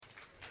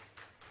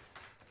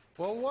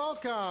Well,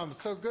 welcome.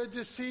 So good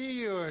to see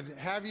you and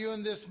have you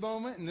in this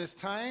moment, in this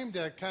time,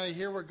 to kind of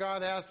hear what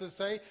God has to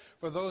say.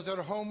 For those that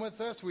are home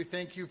with us, we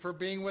thank you for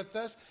being with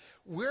us.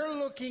 We're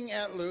looking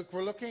at Luke.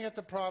 We're looking at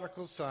the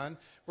prodigal son.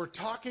 We're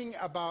talking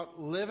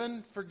about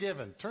living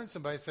forgiven. Turn to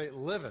somebody and say,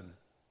 living.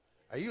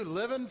 Are you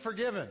living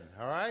forgiven?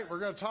 All right, we're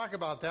going to talk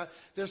about that.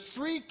 There's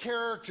three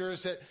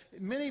characters that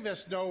many of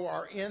us know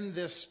are in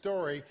this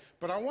story,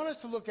 but I want us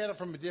to look at it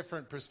from a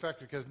different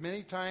perspective, because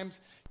many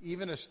times,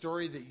 even a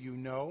story that you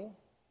know,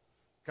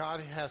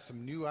 God has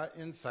some new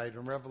insight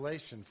and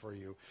revelation for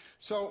you.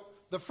 So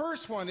the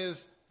first one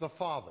is the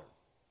father.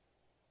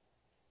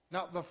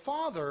 Now, the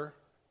father,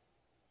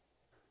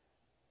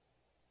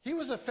 he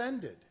was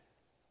offended.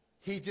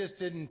 He just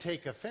didn't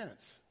take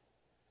offense.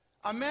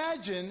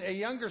 Imagine a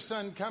younger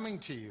son coming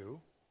to you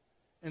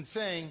and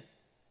saying,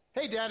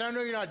 "Hey, Dad, I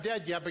know you're not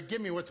dead yet, but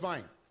give me what's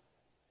mine."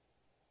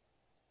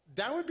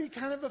 That would be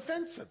kind of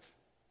offensive.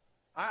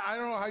 I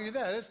don't know how you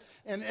that is.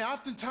 And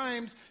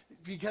oftentimes,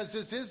 because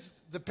this is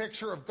the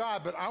picture of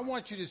God, but I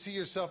want you to see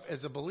yourself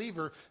as a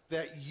believer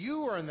that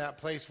you are in that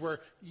place where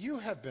you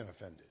have been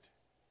offended.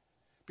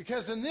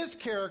 Because in this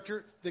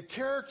character, the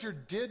character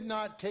did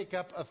not take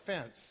up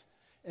offense.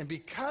 And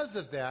because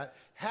of that,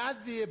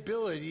 had the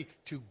ability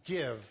to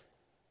give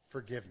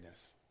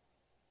forgiveness.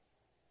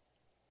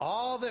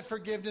 All that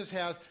forgiveness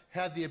has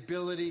had the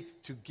ability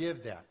to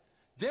give that.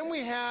 Then we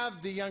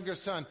have the younger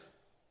son.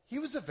 He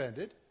was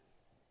offended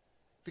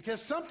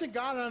because something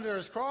got under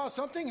his cross.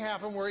 Something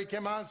happened where he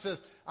came out and says,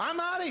 "I'm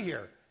out of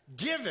here.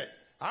 Give it.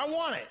 I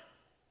want it."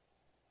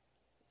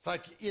 It's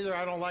like either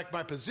I don't like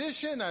my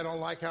position, I don't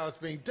like how it's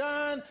being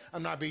done,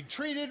 I'm not being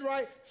treated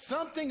right.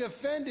 Something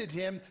offended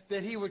him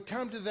that he would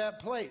come to that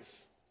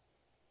place.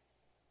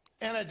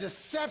 And a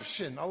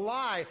deception, a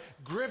lie,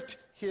 gripped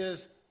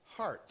his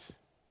heart.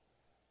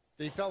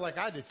 He felt like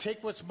I had to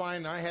take what's mine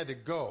and I had to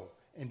go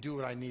and do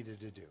what I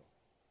needed to do.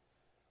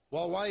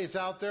 Well, while he's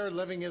out there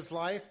living his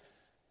life,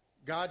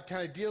 God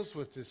kind of deals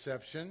with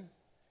deception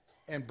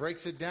and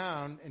breaks it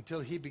down until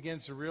he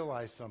begins to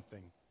realize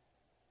something.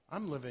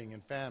 I'm living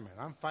in famine.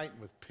 I'm fighting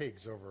with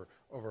pigs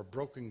over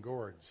broken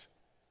gourds.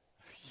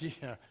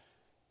 Yeah.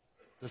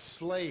 The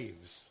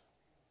slaves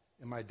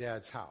in my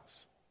dad's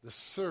house, the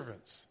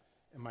servants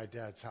in my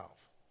dad's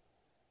house,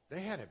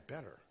 they had it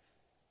better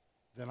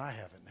than I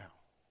have it now.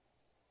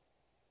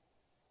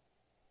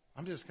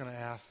 I'm just going to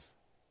ask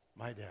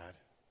my dad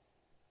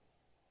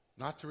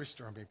not to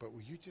restore me, but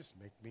will you just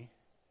make me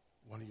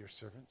one of your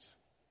servants?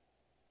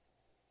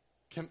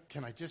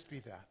 Can I just be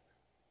that?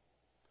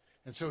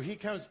 And so he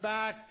comes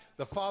back.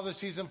 The father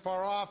sees him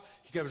far off.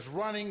 He comes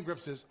running,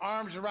 grips his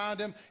arms around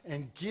him,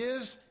 and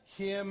gives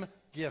him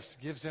gifts.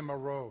 Gives him a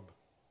robe.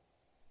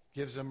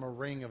 Gives him a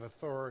ring of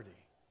authority.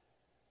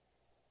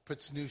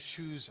 Puts new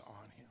shoes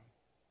on him.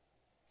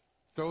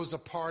 Throws a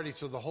party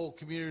so the whole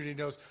community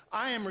knows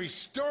I am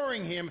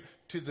restoring him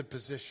to the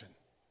position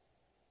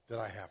that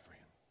I have for him.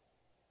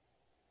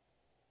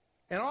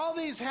 And all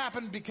these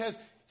happened because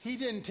he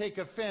didn't take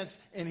offense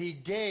and he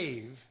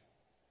gave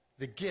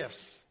the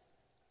gifts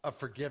of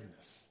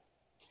forgiveness.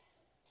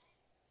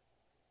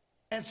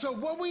 And so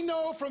what we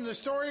know from the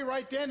story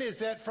right then is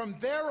that from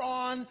there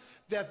on,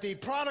 that the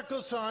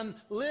prodigal son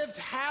lived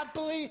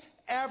happily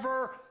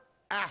ever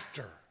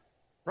after.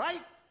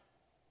 Right?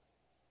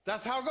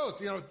 That's how it goes.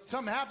 You know,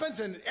 something happens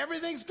and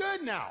everything's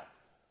good now.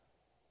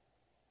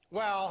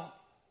 Well,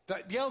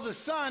 the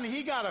eldest son,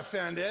 he got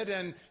offended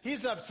and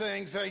he's up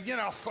saying,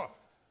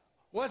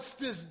 what's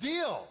this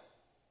deal?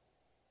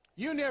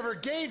 You never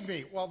gave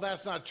me. Well,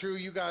 that's not true.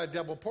 You got a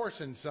double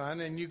portion,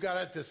 son, and you got it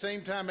at the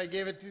same time I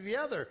gave it to the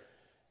other.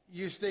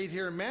 You stayed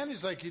here and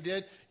managed like you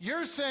did.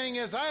 You're saying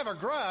is I have a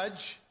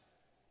grudge.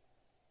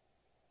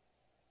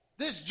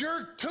 This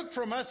jerk took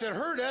from us, it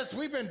hurt us.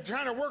 We've been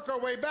trying to work our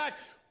way back.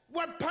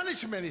 What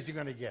punishment is he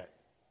going to get?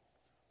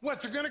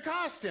 What's it going to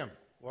cost him?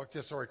 Well, it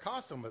just already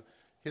cost him with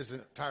his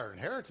entire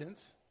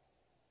inheritance.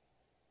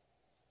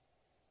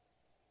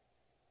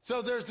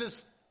 So there's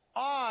this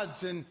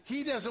odds, and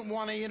he doesn't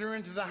want to enter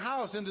into the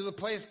house, into the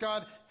place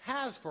God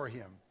has for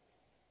him.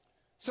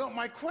 So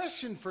my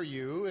question for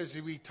you as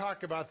we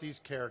talk about these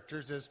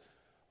characters is,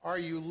 are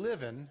you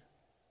living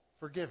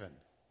forgiven?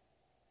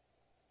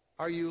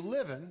 Are you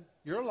living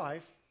your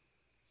life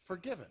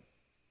forgiven?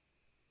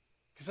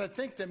 Because I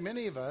think that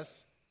many of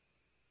us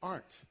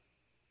aren't.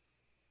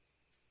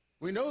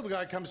 We know that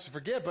God comes to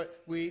forgive,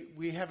 but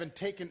we haven't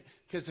taken,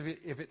 because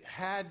if it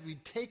had we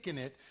taken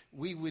it,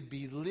 we would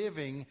be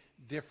living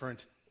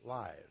different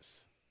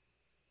lives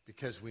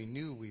because we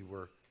knew we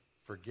were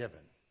forgiven.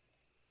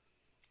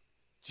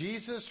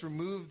 Jesus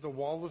removed the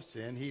wall of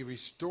sin. He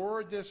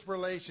restored this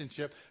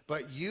relationship,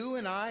 but you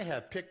and I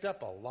have picked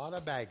up a lot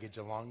of baggage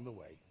along the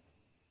way.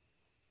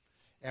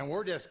 And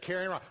we're just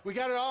carrying around. We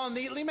got it all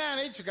neatly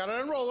managed. We got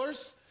it on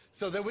rollers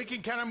so that we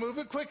can kind of move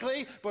it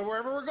quickly, but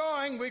wherever we're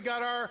going, we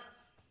got our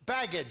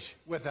baggage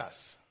with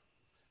us.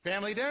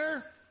 Family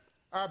dinner,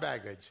 our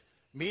baggage.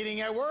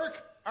 Meeting at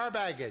work, our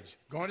baggage.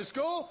 Going to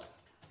school,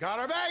 got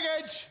our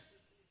baggage.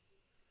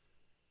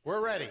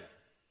 We're ready.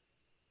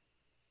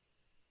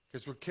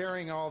 Because we're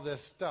carrying all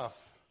this stuff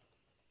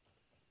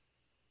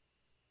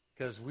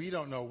because we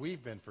don't know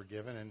we've been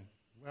forgiven. And,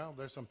 well,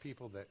 there's some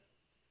people that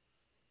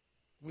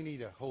we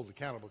need to hold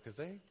accountable because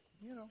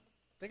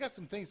they got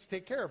some things to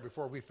take care of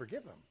before we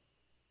forgive them.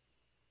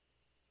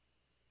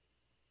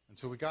 And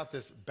so we got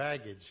this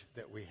baggage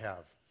that we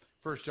have.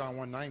 1 John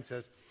 1:9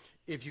 says,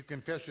 if you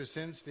confess your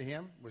sins to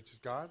him, which is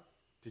God,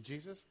 to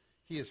Jesus,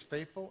 he is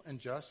faithful and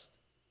just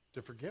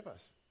to forgive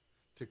us,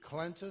 to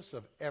cleanse us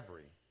of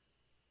every.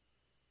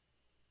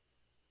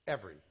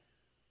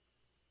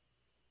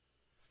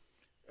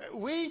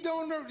 We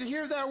don't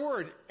hear that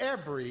word,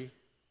 every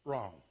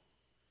wrong.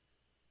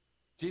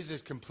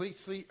 Jesus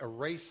completely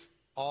erased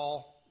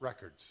all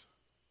records.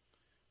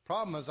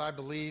 Problem is, I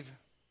believe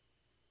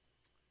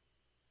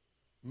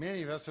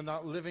many of us are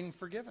not living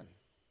forgiven.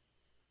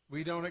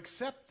 We don't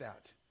accept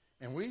that.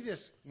 And we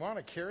just want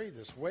to carry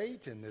this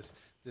weight and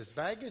this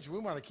baggage. We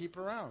want to keep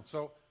around.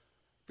 So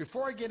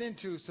before I get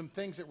into some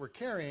things that we're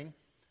carrying,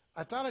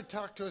 I thought I'd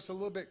talk to us a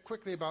little bit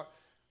quickly about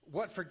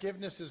what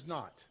forgiveness is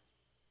not.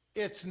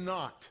 It's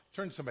not.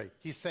 Turn to somebody.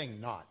 He's saying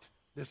not.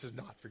 This is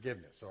not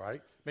forgiveness, all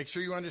right? Make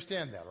sure you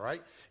understand that, all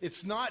right?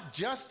 It's not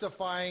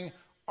justifying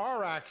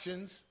our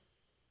actions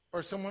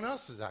or someone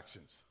else's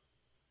actions.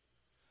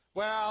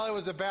 Well, it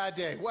was a bad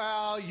day.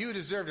 Well, you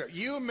deserved it.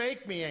 You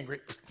make me angry.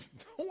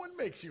 No one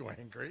makes you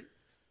angry.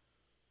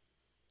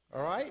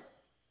 All right?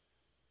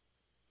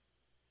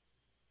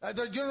 You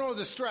don't know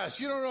the stress.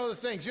 You don't know the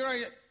things.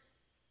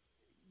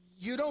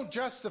 You don't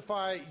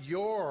justify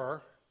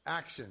your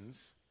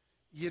actions.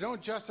 You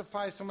don't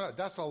justify someone else.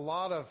 That's a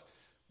lot of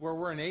where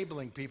we're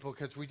enabling people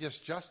because we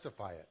just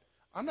justify it.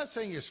 I'm not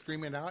saying you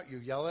scream it out, you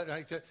yell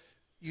it.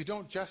 You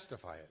don't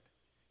justify it.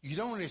 You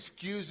don't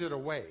excuse it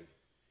away.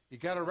 You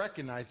got to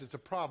recognize it's a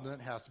problem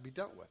that has to be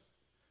dealt with.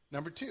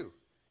 Number 2,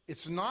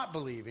 it's not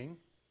believing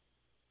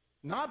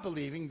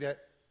that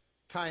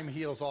time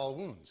heals all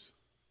wounds.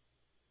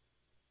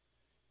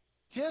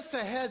 Just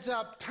a heads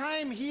up,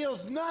 time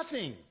heals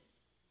nothing.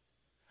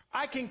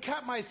 I can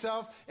cut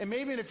myself, and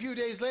maybe in a few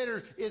days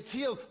later it's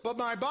healed, but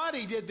my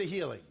body did the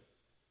healing.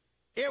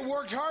 It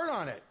worked hard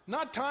on it,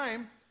 not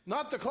time,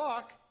 not the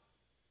clock.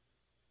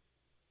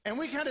 And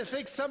we kind of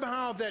think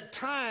somehow that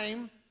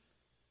time,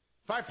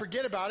 if I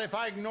forget about it, if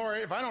I ignore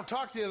it, if I don't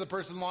talk to the other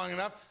person long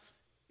enough,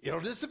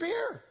 it'll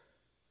disappear.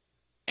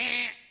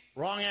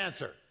 Wrong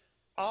answer.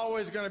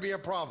 Always going to be a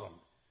problem.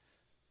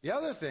 The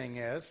other thing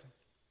is,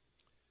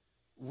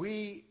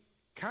 we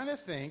kind of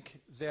think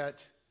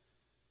that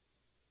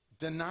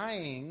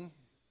denying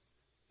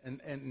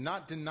and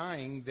not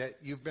denying that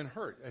you've been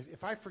hurt.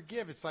 If I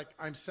forgive, it's like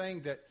I'm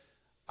saying that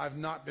I've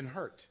not been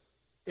hurt.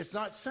 It's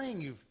not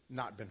saying you've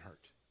not been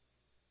hurt.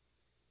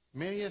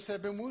 Many of us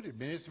have been wounded.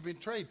 Many of us have been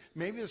betrayed.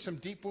 Maybe there's some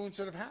deep wounds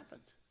that have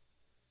happened.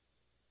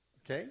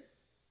 Okay?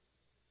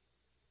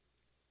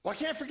 Well, I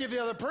can't forgive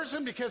the other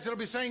person because it'll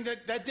be saying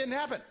that that didn't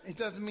happen. It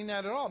doesn't mean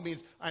that at all. It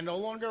means I no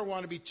longer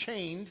want to be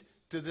chained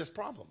to this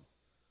problem.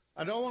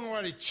 I no longer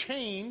want to be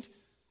chained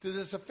to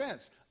this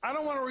offense. I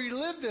don't want to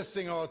relive this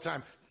thing all the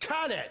time.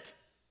 Cut it.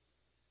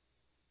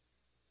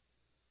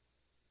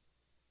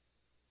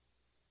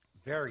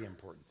 Very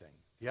important thing.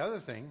 The other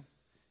thing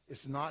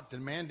is not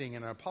demanding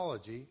an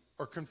apology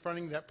or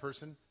confronting that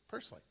person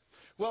personally.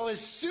 Well, as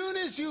soon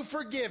as you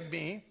forgive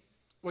me,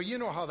 well, you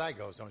know how that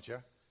goes, don't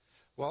you?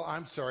 Well,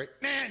 I'm sorry.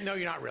 No,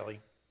 you're not really.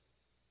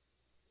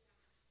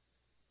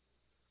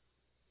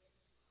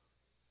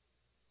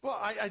 Well,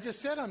 I just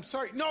said I'm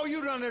sorry. No,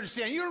 you don't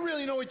understand. You don't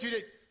really know what you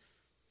did.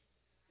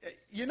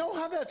 You know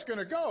how that's going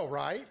to go,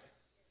 right?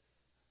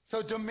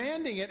 So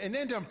demanding it and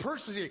then to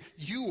personally say,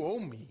 you owe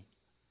me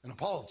an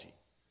apology.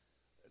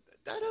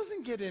 That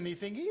doesn't get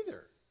anything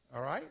either,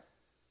 all right?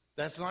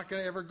 That's not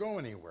going to ever go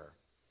anywhere.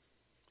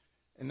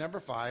 And number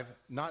 5,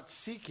 not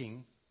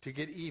seeking to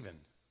get even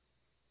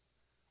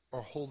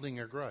or holding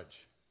a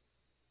grudge.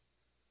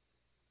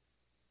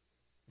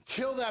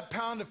 Until that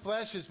pound of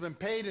flesh has been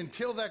paid,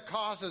 until that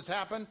cost has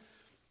happened,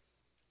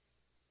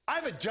 I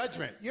have a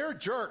judgment. You're a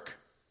jerk.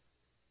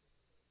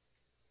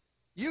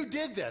 You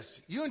did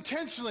this. You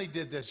intentionally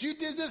did this. You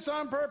did this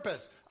on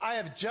purpose. I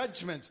have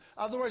judgments.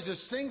 Otherwise,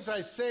 there's things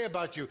I say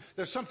about you.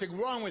 There's something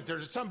wrong with you.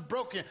 There's something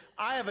broken.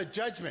 I have a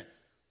judgment.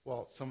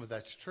 Well, some of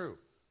that's true.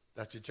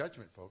 That's a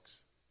judgment,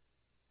 folks.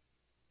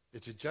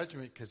 It's a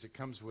judgment because it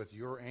comes with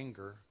your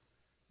anger,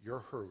 your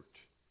hurt.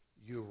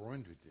 You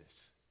ruined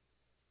this.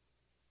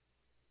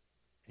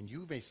 And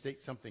you may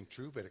state something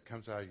true, but it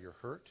comes out of your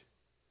hurt,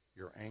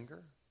 your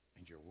anger,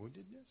 and your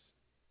woundedness.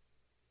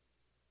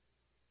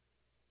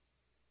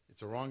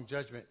 It's a wrong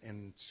judgment,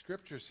 and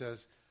Scripture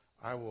says,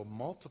 I will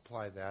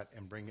multiply that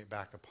and bring it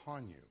back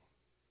upon you.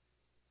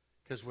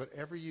 Because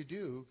whatever you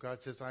do,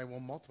 God says, I will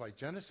multiply.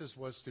 Genesis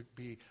was to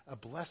be a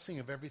blessing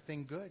of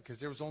everything good, because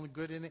there was only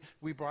good in it.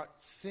 We brought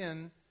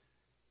sin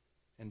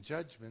and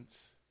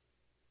judgments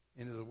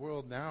into the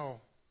world. Now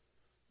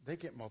they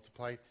get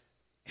multiplied.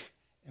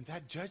 And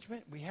that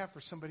judgment we have for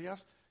somebody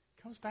else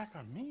comes back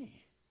on me.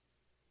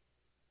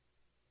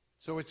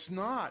 So it's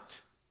not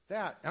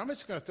that. I'm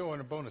just going to throw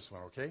in a bonus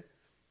one, okay?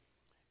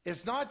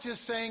 It's not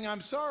just saying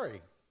I'm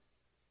sorry.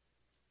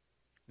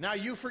 Now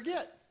you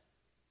forget.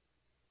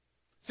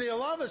 See, a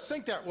lot of us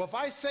think that, well, if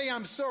I say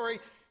I'm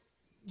sorry,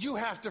 you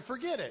have to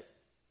forget it.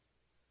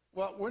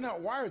 Well, we're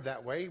not wired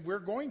that way. We're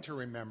going to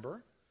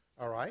remember,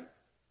 all right?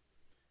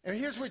 And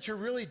here's what you're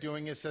really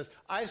doing. It says,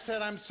 I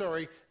said I'm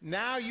sorry.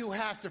 Now you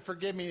have to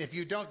forgive me. If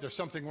you don't, there's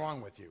something wrong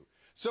with you.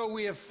 So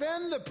we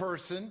offend the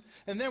person,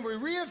 and then we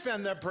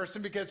re-offend that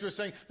person because we're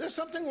saying, there's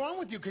something wrong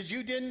with you because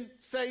you didn't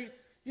say,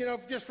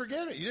 just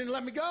forget it. You didn't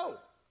let me go.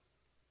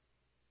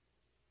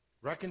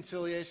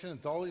 Reconciliation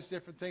and all these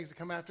different things that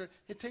come after it,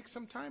 it takes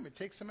some time. It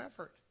takes some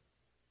effort.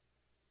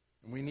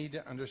 And we need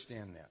to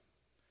understand that.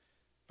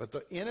 But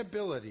the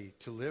inability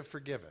to live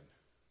forgiven,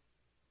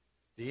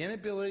 the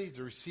inability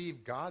to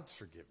receive God's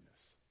forgiveness,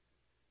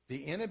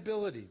 the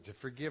inability to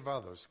forgive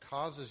others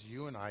causes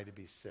you and I to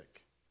be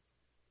sick.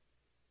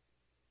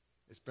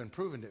 It's been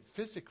proven that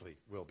physically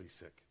we'll be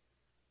sick.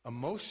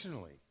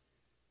 Emotionally,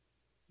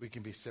 we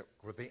can be sick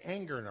with the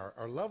anger and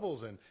our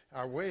levels and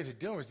our ways of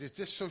dealing with it. It's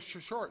just so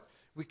short.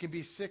 We can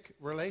be sick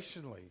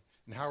relationally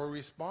in how we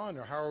respond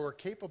or how we're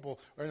capable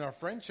or in our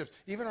friendships,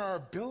 even our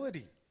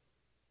ability.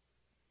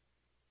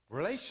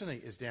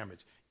 Relationally is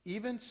damaged.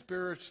 Even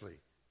spiritually,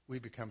 we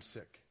become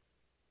sick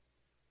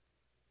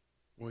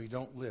when we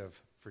don't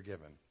live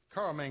forgiven.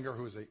 Carl Menger,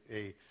 who is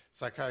a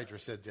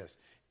psychiatrist, said this: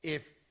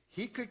 if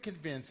he could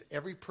convince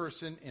every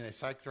person in a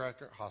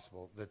psychiatric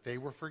hospital that they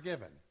were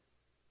forgiven,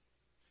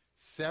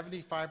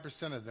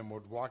 75% of them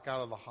would walk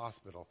out of the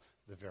hospital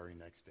the very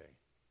next day.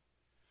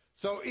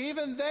 So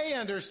even they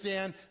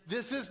understand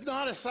this is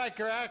not a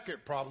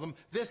psychiatric problem.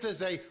 This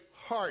is a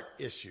heart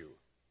issue.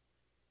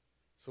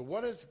 So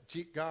what does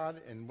God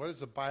and what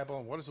does the Bible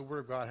and what does the Word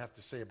of God have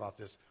to say about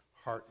this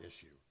heart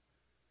issue?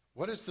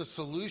 What is the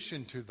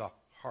solution to the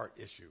heart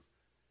issue?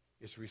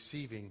 It's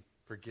receiving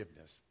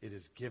forgiveness. It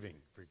is giving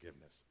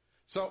forgiveness.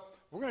 So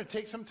we're going to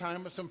take some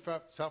time with some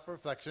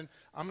self-reflection.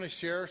 I'm going to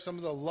share some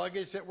of the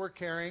luggage that we're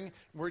carrying,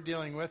 we're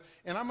dealing with,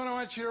 and I'm going to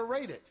want you to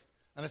rate it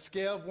on a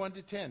scale of 1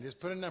 to 10. Just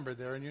put a number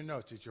there in your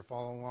notes as you're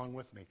following along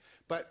with me.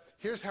 But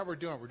here's how we're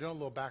doing it. We're doing a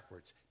little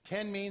backwards.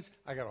 10 means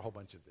I got a whole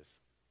bunch of this.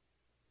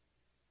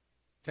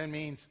 10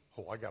 means,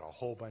 I got a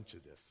whole bunch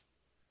of this.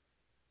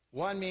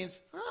 1 means,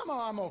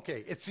 I'm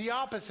okay. It's the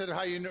opposite of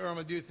how you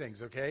normally do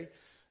things, okay?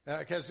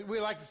 Because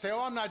we like to say,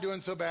 I'm not doing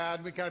so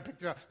bad. We kind of pick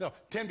them up. No,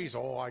 10 means,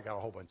 I got a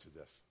whole bunch of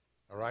this,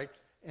 all right?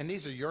 And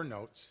these are your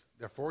notes.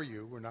 They're for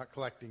you. We're not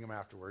collecting them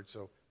afterwards,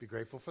 so be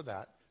grateful for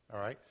that, all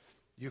right?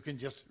 You can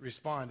just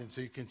respond, and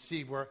so you can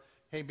see where,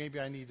 hey, maybe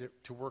I need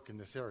to work in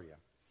this area,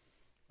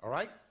 all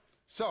right?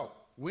 So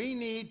we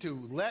need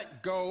to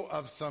let go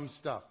of some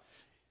stuff.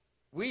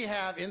 We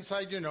have,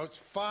 inside your notes,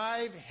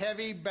 5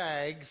 heavy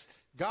bags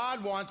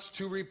God wants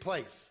to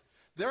replace.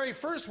 The very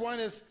first one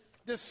is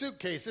this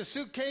suitcase. This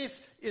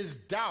suitcase is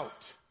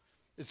doubt.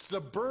 It's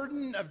the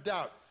burden of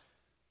doubt.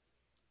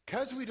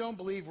 Because we don't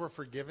believe we're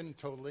forgiven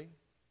totally,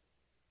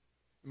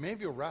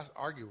 maybe you'll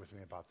argue with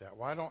me about that.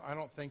 Well, I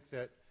don't think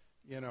that,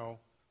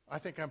 I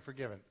think I'm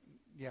forgiven.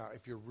 Yeah,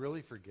 if you're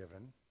really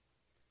forgiven,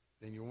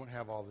 then you won't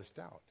have all this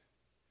doubt.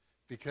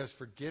 Because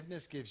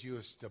forgiveness gives you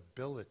a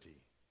stability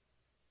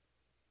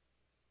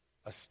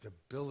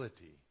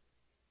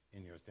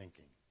in your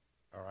thinking,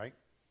 all right?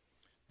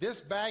 This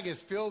bag is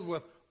filled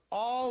with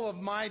all of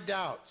my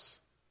doubts,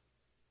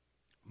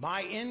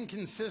 my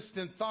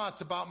inconsistent thoughts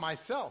about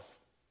myself.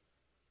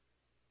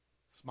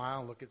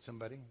 Smile, look at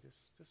somebody.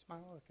 Just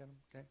smile, look at them,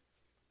 okay?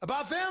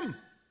 About them.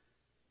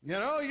 You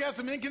got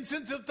some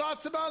inconsistent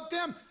thoughts about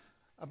them.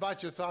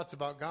 About your thoughts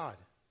about God.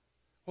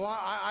 Well,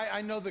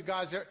 I know that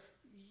God's there.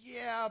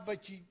 Yeah,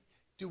 but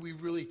do we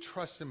really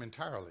trust him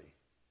entirely?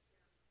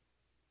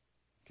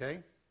 Okay?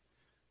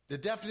 The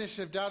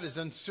definition of doubt is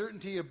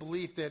uncertainty of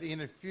belief that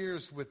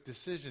interferes with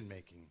decision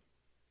making.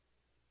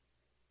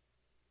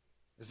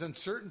 There's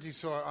uncertainty,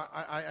 so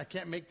I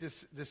can't make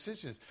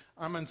decisions.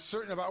 I'm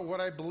uncertain about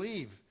what I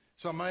believe,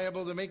 so I'm not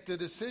able to make the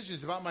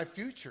decisions about my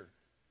future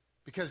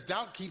because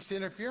doubt keeps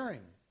interfering.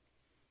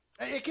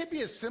 It could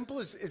be as simple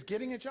as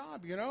getting a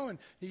job, and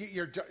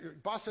your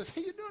boss says,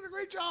 hey, you're doing a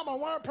great job. I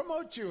want to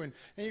promote you. And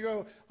you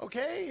go,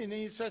 okay. And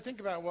then you start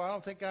thinking about, well, I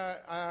don't think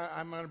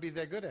I'm going to be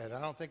that good at it. I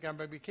don't think I'm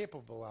going to be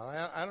capable of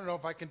it. I don't know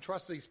if I can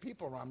trust these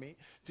people around me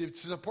to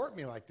support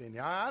me like they.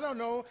 I don't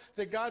know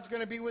that God's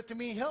going to be with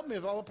me and help me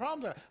with all the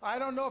problems. I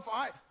don't know if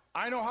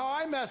I know how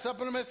I mess up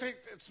and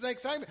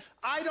mistakes.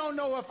 I don't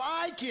know if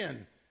I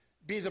can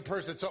be the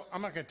person. So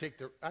I'm not going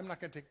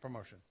to take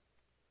promotion.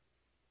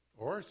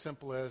 Or as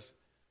simple as,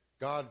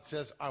 God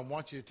says, I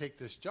want you to take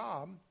this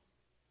job.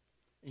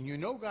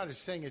 And God is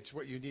saying it's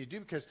what you need to do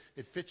because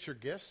it fits your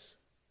gifts.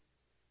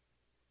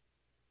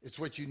 It's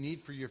what you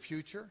need for your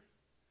future.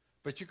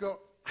 But you go,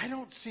 I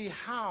don't see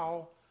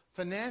how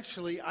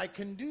financially I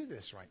can do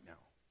this right now.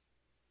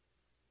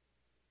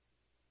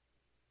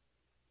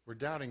 We're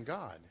doubting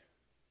God.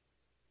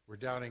 We're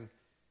doubting,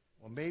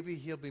 well, maybe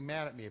he'll be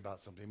mad at me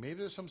about something. Maybe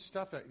there's some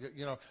stuff that,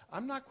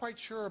 I'm not quite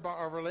sure about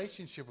our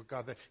relationship with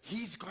God, that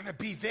he's going to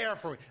be there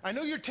for me. I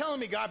know you're telling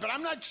me, God, but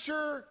I'm not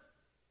sure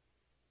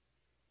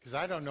because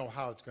I don't know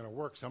how it's going to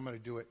work, so I'm going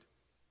to do it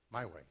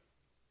my way.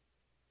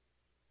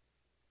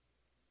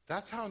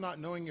 That's how not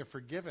knowing you're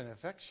forgiven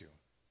affects you.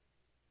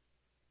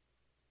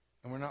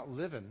 And we're not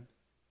living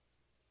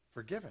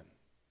forgiven.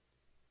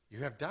 You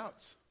have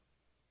doubts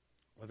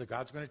whether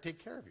God's going to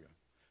take care of you.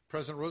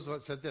 President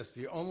Roosevelt said this: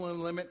 the only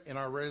limit in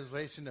our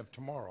realization of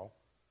tomorrow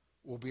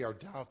will be our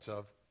doubts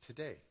of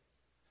today.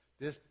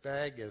 This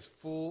bag is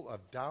full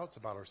of doubts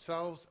about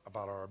ourselves,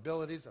 about our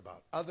abilities,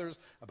 about others,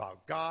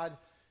 about God.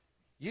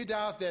 You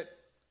doubt that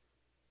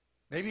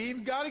maybe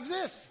even God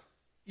exists.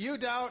 You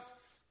doubt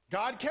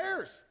God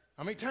cares.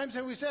 How many times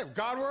have we said,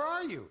 God, where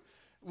are you?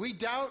 We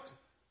doubt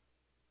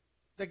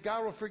that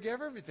God will forgive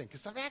everything.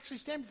 Because if I actually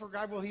stand before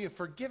God, will he have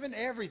forgiven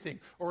everything?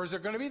 Or is there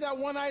going to be that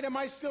one item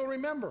I still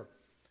remember?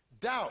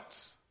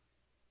 Doubts.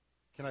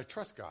 Can I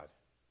trust God?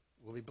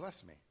 Will he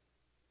bless me?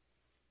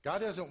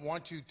 God doesn't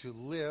want you to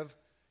live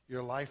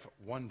your life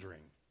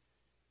wondering.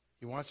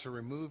 He wants to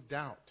remove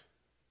doubt.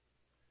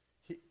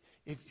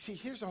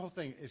 Here's the whole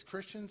thing. As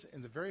Christians,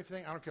 and the very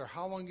thing, I don't care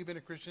how long you've been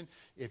a Christian,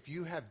 if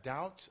you have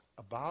doubts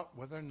about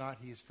whether or not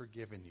he has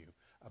forgiven you,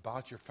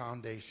 about your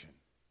foundation,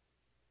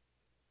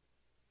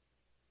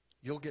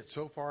 you'll get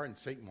so far and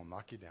Satan will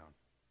knock you down.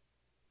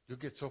 You'll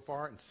get so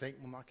far and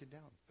Satan will knock you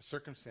down. A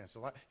circumstance,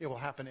 it will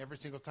happen every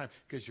single time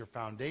because your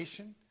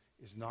foundation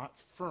is not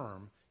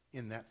firm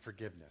in that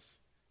forgiveness.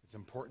 It's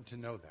important to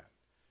know that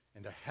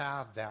and to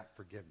have that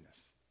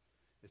forgiveness.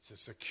 It's a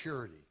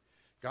security.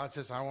 God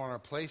says, I want to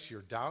replace your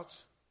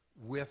doubts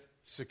with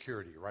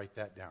security. Write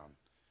that down.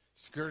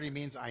 Security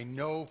means I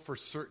know for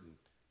certain.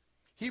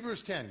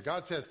 Hebrews 10,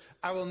 God says,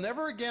 I will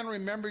never again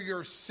remember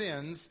your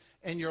sins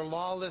and your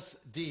lawless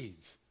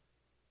deeds.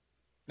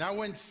 Now,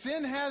 when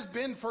sin has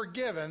been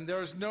forgiven,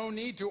 there's no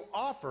need to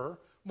offer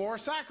more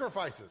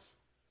sacrifices.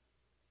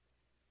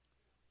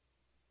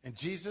 And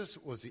Jesus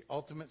was the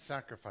ultimate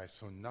sacrifice,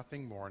 so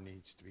nothing more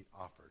needs to be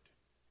offered.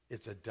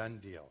 It's a done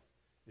deal.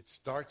 It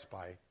starts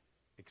by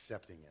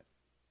accepting it.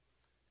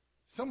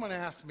 Someone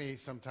asked me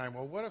sometime,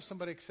 well, what if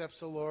somebody accepts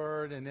the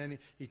Lord and then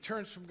he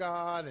turns from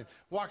God and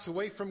walks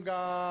away from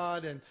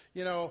God and,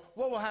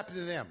 what will happen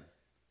to them?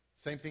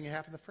 Same thing that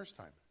happened the first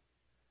time.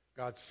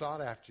 God sought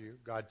after you.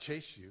 God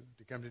chased you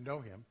to come to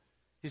know him.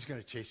 He's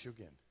going to chase you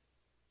again.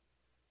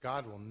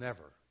 God will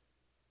never,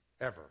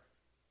 ever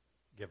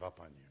give up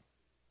on you.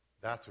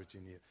 That's what you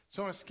need.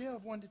 So on a scale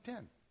of 1 to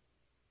 10,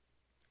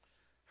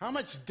 how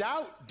much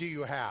doubt do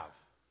you have?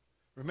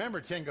 Remember,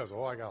 10 goes,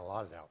 I got a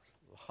lot of doubt.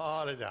 A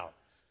lot of doubt.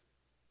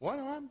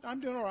 1,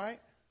 I'm doing all right.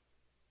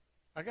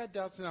 I got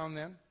doubts now and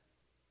then.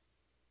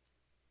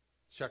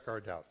 Check our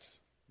doubts.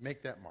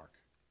 Make that mark.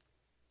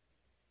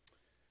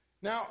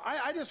 Now,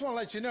 I just want to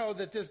let you know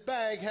that this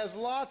bag has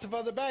lots of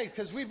other bags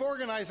because we've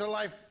organized our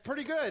life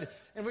pretty good.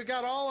 And we've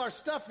got all our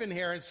stuff in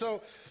here. And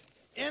so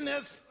in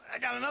this, I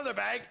got another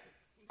bag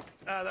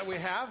that we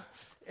have.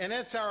 And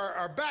it's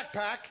our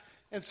backpack.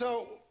 And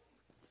so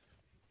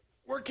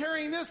we're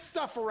carrying this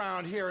stuff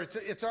around here.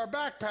 It's our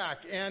backpack.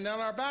 And on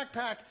our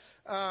backpack,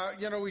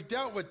 we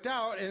dealt with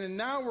doubt. And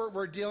now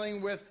we're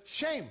dealing with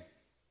shame.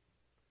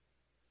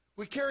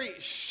 We carry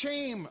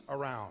shame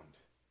around.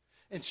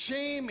 And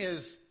shame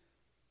is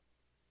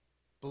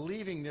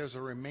believing there's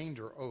a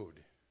remainder owed.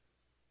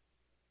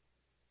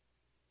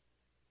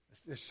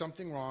 There's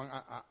something wrong.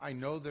 I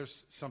know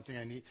there's something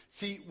I need.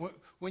 See,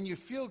 when you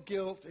feel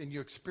guilt and you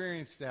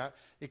experience that,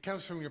 it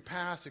comes from your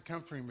past, it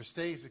comes from your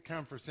mistakes, it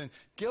comes from sin.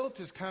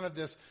 Guilt is kind of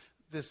this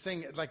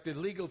thing, like the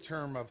legal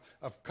term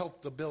of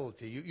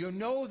culpability. You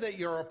know that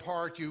you're a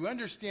part. You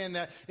understand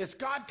that. It's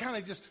God kind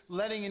of just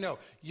letting you know,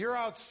 you're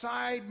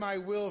outside my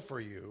will for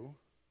you.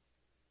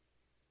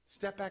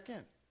 Step back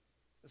in.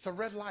 It's a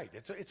red light.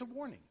 It's a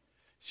warning.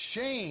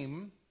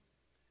 Shame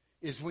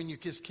is when you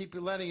just keep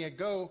letting it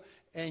go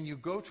and you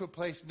go to a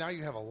place, now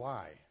you have a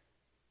lie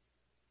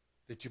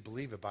that you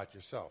believe about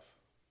yourself.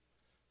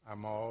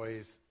 I'm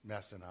always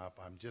messing up.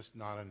 I'm just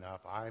not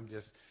enough. I'm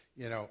just,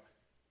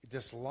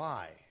 this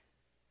lie.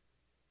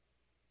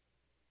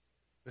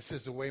 This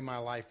is the way my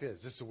life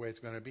is. This is the way it's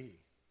going to be.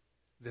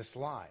 This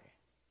lie.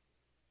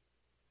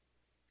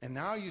 And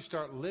now you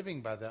start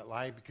living by that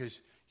lie because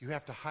you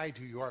have to hide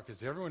who you are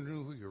because everyone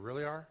knew who you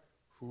really are.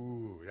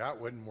 Ooh, that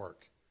wouldn't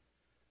work.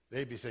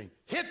 They'd be saying,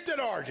 hit the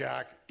door,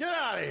 Jack. Get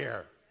out of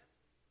here.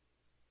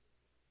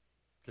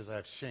 Because I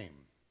have shame.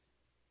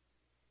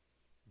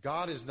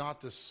 God is not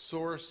the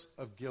source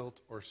of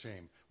guilt or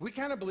shame. We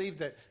kind of believe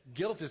that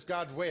guilt is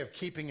God's way of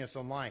keeping us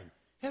in line.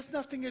 It has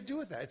nothing to do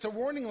with that. It's a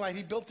warning light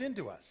he built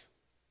into us.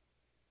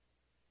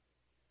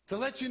 To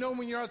let you know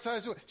when you're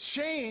outside.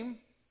 Shame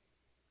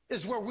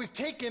is where we've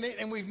taken it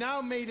and we've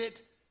now made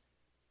it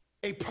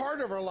a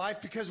part of our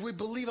life because we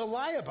believe a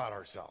lie about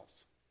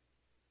ourselves.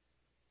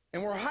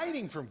 And we're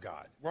hiding from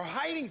God. We're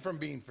hiding from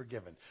being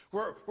forgiven.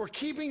 We're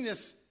keeping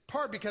this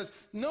part because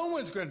no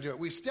one's going to do it.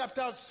 We stepped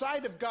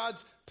outside of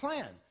God's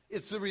plan.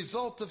 It's the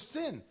result of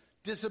sin,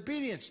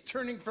 disobedience,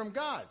 turning from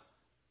God.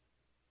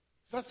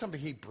 It's not something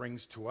he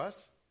brings to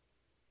us.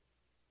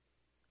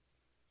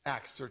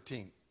 Acts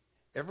 13.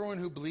 Everyone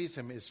who believes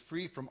him is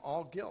free from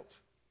all guilt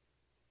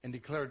and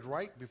declared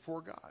right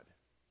before God.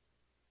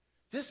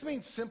 This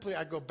means simply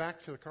I go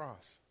back to the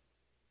cross.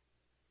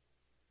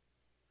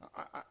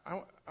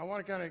 I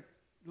want to kind of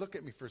look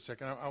at me for a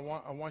second. I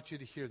want you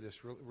to hear this,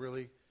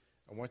 really.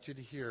 I want you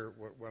to hear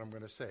what I'm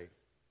going to say.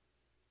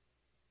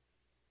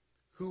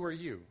 Who are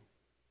you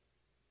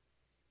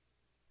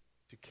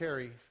to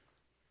carry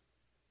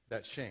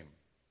that shame?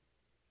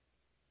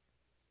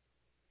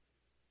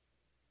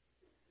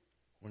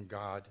 When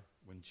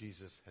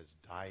Jesus has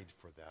died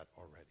for that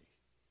already.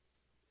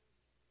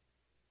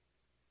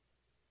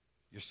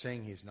 You're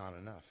saying he's not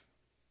enough.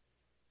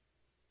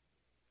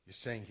 You're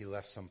saying he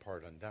left some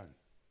part undone.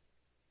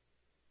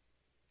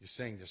 You're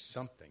saying there's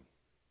something.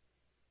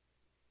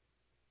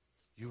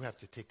 You have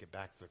to take it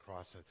back to the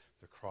cross.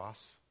 The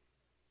cross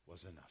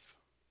was enough.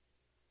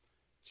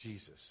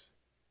 Jesus,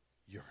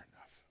 you're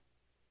enough.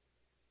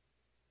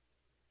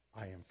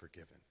 I am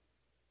forgiven.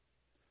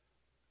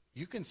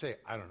 You can say,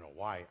 I don't know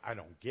why, I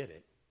don't get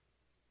it,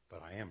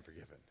 but I am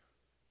forgiven.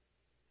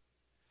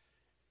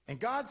 And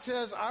God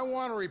says, I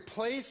want to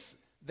replace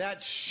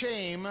that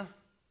shame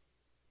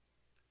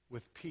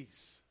with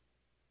peace.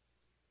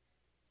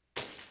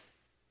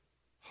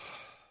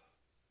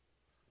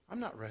 I'm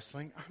not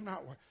wrestling.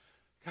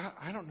 God,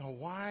 I don't know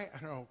why. I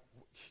don't know.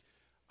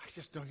 I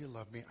just know you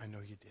love me. I know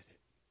you did it.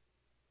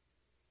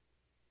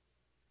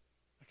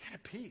 What kind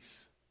of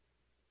peace?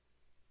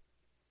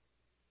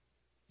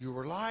 You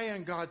rely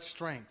on God's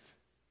strength.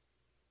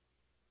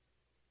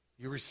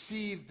 You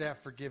receive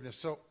that forgiveness.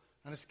 So,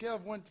 on a scale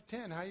of 1 to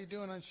 10, how are you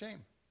doing on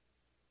shame?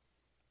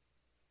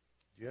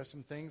 Do you have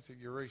some things that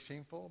you're really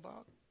shameful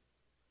about? Do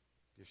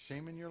you have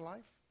shame in your life?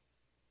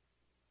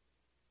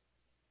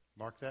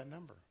 Mark that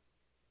number.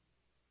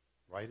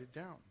 Write it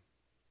down.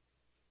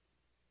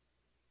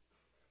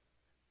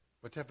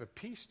 What type of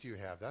peace do you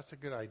have? That's a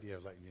good idea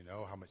of letting you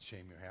know how much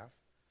shame you have.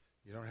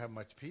 You don't have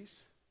much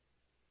peace?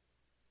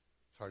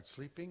 It's hard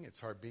sleeping. It's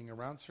hard being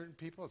around certain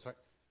people. It's like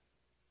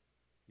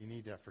you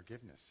need that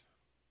forgiveness.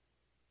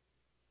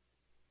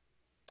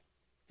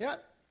 Yeah.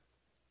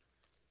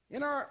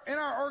 In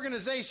our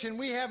organization,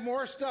 we have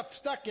more stuff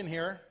stuck in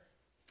here.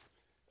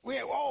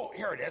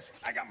 Here it is.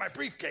 I got my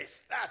briefcase.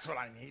 That's what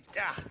I need.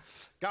 Yeah.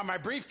 Got my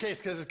briefcase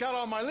because it's got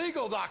all my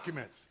legal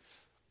documents.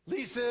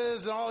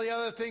 Leases and all the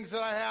other things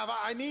that I have.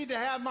 I need to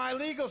have my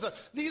legal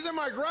stuff. These are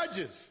my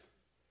grudges.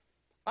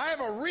 I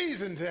have a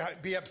reason to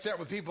be upset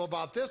with people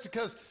about this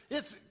because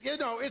it's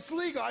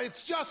legal.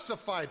 It's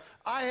justified.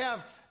 I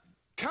have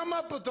come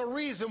up with the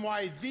reason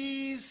why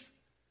these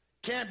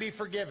can't be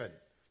forgiven.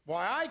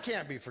 Why I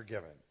can't be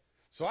forgiven.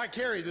 So I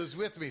carry those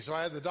with me. So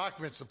I have the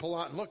documents to pull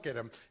out and look at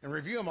them and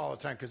review them all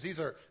the time because these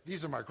are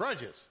my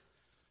grudges.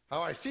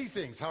 How I see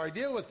things, how I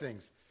deal with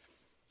things.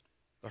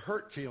 The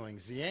hurt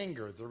feelings, the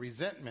anger, the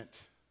resentment.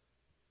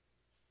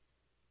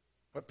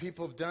 What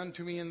people have done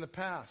to me in the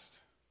past.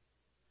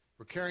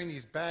 We're carrying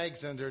these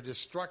bags and they're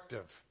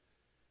destructive.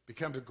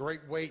 Becomes a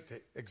great weight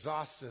that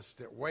exhausts us,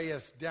 that weigh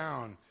us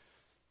down.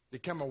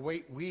 Become a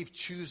weight we've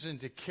chosen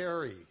to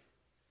carry.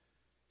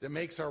 That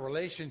makes our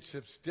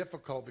relationships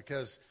difficult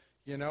because,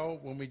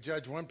 when we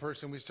judge one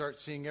person, we start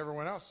seeing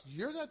everyone else.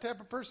 You're that type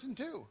of person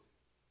too.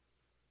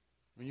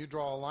 When you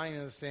draw a line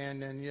in the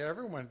sand and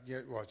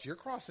you're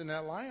crossing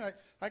that line,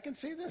 I can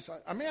see this.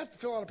 I may have to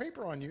fill out a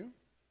paper on you.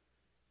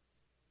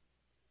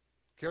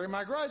 Carry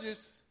my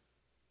grudges.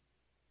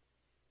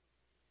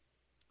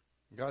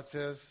 God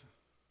says,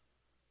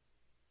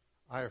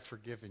 I have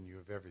forgiven you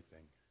of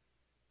everything.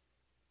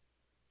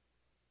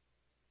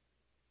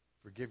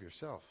 Forgive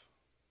yourself.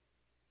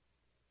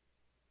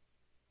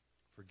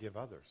 Forgive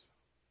others.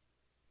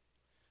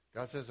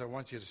 God says, I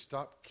want you to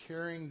stop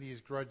carrying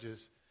these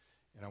grudges,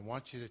 and I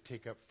want you to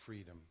take up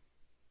freedom.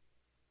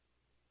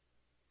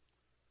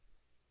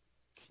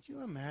 Can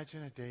you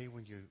imagine a day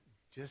when you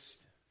just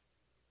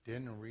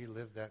didn't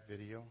relive that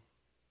video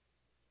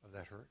of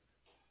that hurt?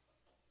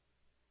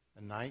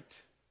 A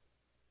night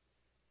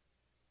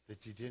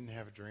that you didn't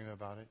have a dream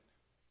about it?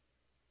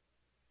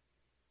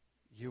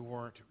 You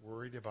weren't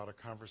worried about a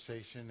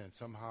conversation and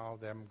somehow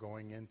them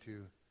going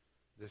into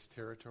this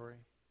territory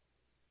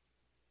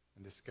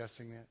and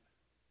discussing it,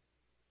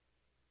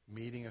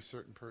 meeting a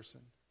certain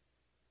person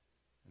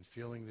and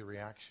feeling the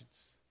reactions?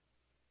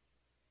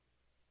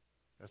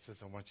 God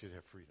says, I want you to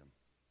have freedom.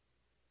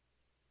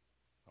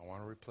 I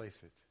want to replace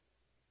it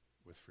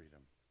with freedom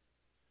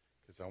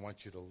because I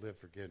want you to live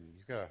forgiven.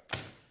 You got to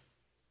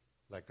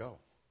let go.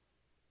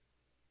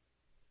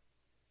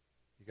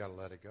 You got to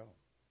let it go.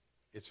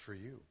 It's for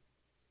you.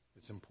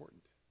 It's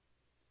important.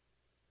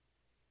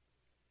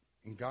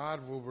 And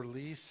God will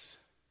release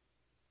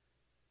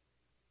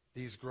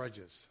these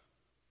grudges.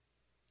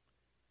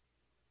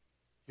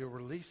 He'll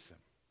release them.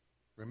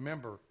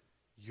 Remember,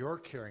 you're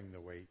carrying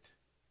the weight,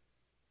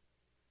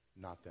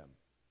 not them.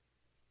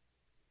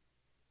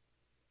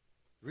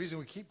 The reason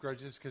we keep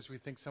grudges is because we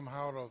think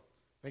somehow it'll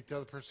make the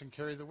other person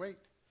carry the weight.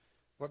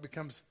 What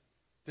becomes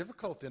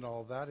difficult in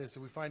all of that is that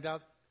we find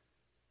out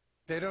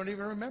they don't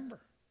even remember.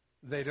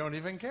 They don't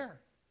even care.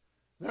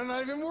 They're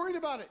not even worried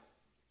about it.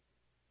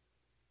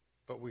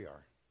 But we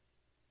are.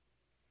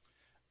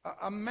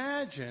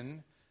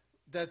 Imagine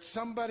that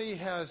somebody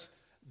has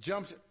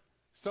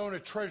thrown a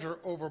treasure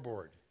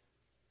overboard.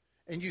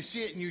 and you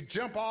see it and you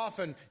jump off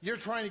and you're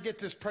trying to get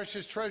this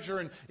precious treasure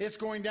and it's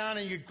going down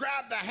and you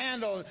grab the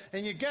handle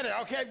and you get it.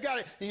 Okay, I've got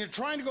it. And you're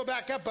trying to go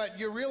back up, but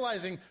you're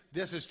realizing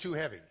this is too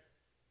heavy.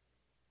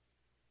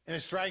 And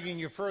it's dragging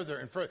you further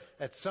and further.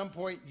 At some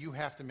point, you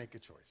have to make a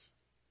choice.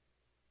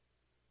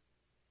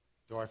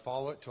 Do I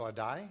follow it till I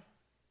die?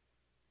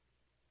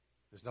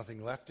 There's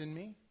nothing left in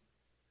me?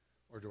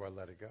 Or do I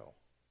let it go?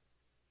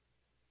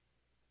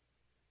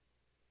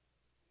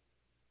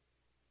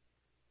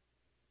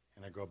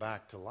 And I go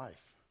back to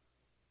life.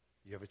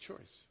 You have a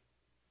choice.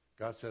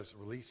 God says,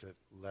 release it,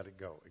 let it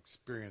go,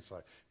 experience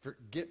life.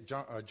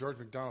 George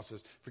MacDonald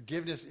says,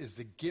 forgiveness is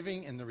the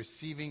giving and the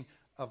receiving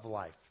of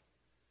life.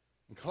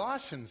 And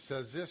Colossians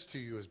says this to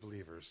you as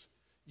believers.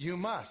 You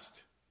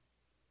must.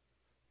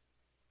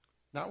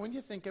 Not when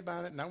you think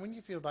about it, not when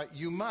you feel about it.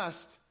 You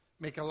must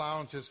make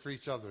allowances for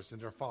each other's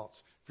and their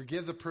faults.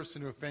 Forgive the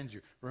person who offends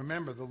you.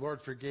 Remember, the Lord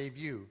forgave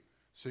you,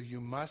 so you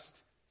must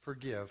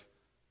forgive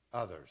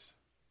others.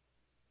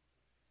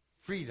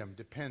 Freedom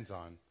depends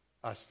on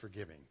us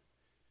forgiving.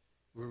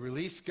 We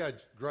release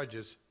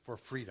grudges for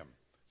freedom.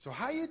 So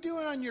how you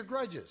doing on your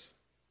grudges?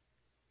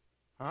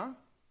 Huh? On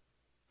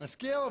a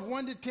scale of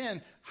 1 to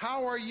 10,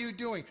 how are you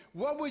doing?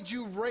 What would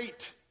you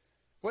rate?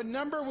 What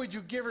number would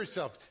you give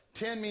yourself?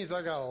 10 means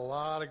I got a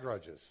lot of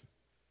grudges.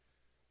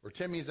 Or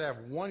 10 means I have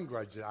one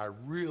grudge that I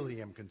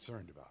really am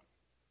concerned about.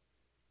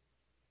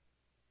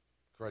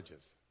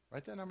 Grudges.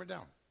 Write that number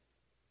down.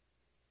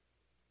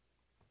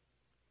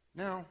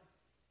 Now,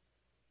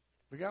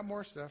 we got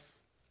more stuff.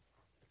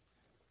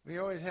 We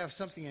always have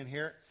something in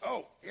here.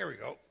 Oh, here we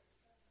go.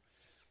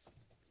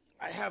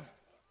 I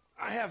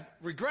have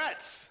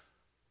regrets.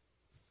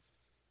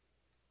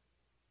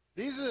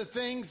 These are the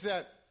things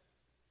that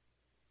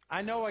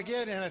I know I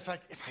get, and it's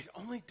like, if I'd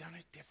only done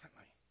it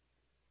differently.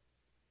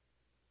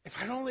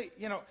 If I'd only,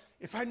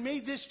 if I'd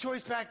made this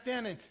choice back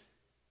then, and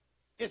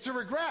it's a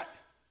regret.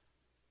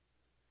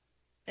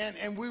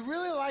 And we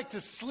really like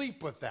to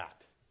sleep with that.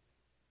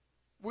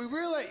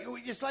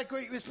 It's like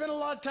we spend a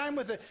lot of time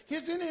with it.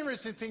 Here's an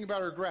interesting thing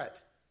about regret.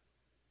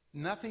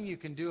 Nothing you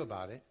can do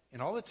about it,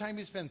 and all the time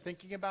you spend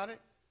thinking about it,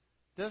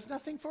 does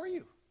nothing for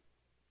you.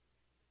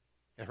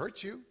 It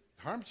hurts you,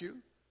 it harms you,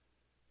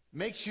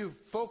 makes you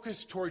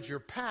focus towards your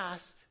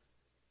past,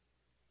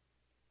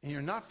 and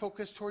you're not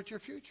focused towards your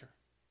future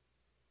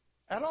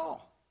at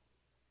all.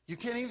 You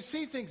can't even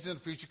see things in the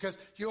future because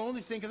you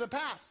only think of the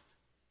past.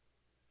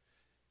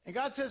 And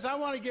God says, I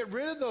want to get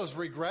rid of those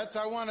regrets.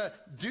 I want to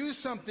do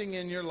something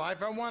in your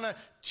life. I want to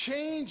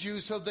change you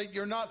so that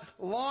you're not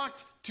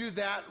locked to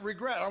that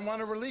regret. I want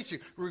to release you.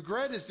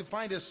 Regret is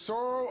defined as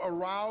sorrow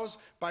aroused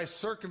by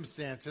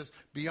circumstances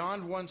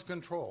beyond one's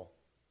control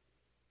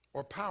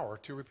or power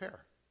to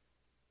repair.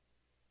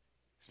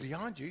 It's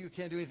beyond you. You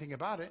can't do anything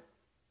about it.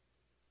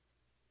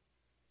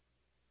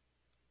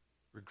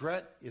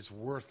 Regret is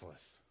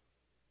worthless.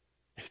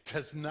 It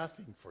does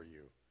nothing for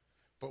you.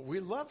 But we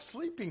love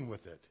sleeping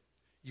with it.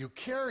 You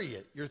carry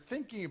it. You're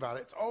thinking about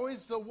it. It's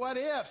always the what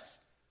ifs.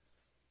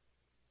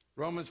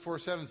 Romans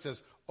 4:7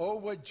 says, oh,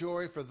 what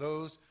joy for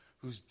those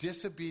whose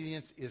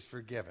disobedience is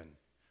forgiven,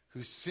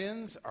 whose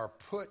sins are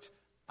put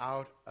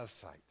out of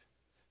sight.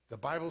 The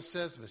Bible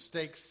says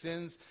mistakes,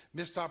 sins,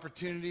 missed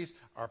opportunities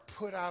are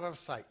put out of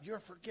sight. You're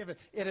forgiven.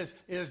 It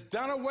is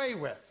done away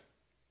with.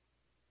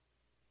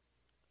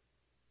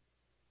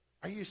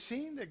 Are you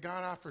seeing that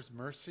God offers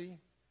mercy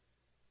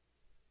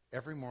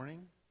every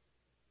morning?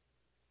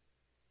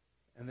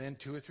 And then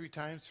 2 or 3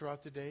 times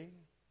throughout the day,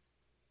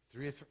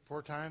 3 or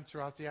 4 times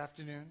throughout the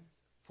afternoon,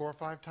 4 or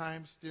 5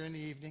 times during the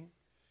evening,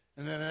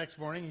 and then the next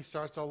morning he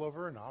starts all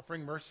over and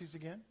offering mercies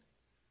again.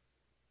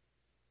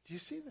 Do you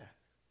see that?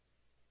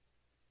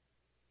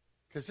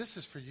 Because this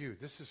is for you.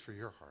 This is for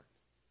your heart.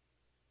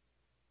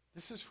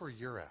 This is where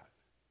you're at.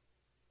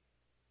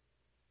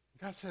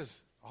 God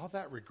says, all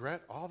that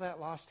regret, all that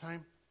lost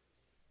time,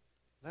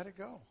 let it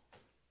go.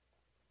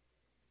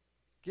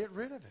 Get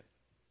rid of it.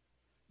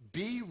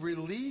 Be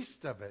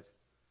released of it.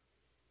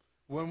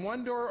 When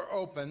one door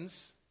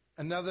opens,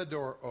 another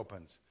door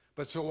opens.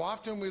 But so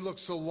often we look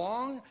so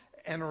long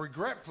and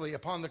regretfully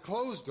upon the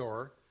closed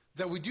door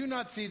that we do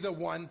not see the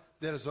one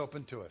that is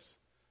open to us.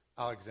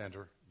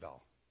 Alexander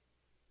Bell.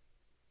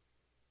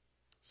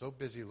 So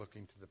busy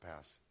looking to the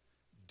past.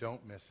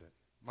 Don't miss it.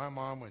 My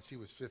mom, when she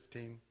was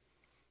 15,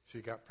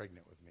 she got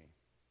pregnant with me.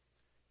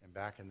 And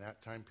back in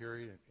that time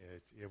period,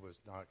 it was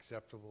not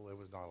acceptable. It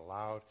was not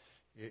allowed.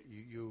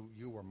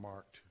 You were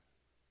marked.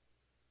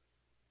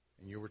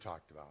 And you were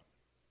talked about.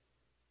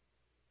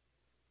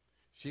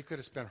 She could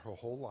have spent her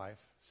whole life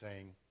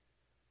saying,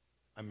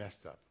 I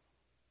messed up.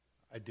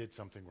 I did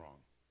something wrong.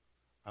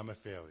 I'm a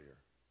failure.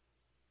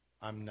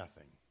 I'm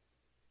nothing.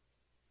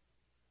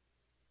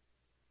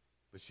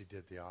 But she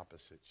did the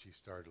opposite. She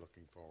started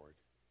looking forward.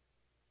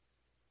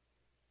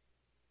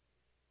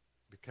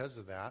 Because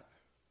of that,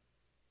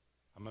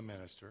 I'm a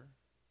minister.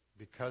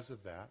 Because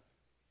of that,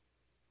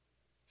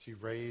 she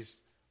raised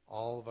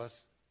all of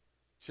us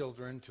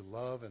children to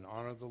love and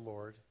honor the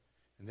Lord.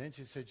 And then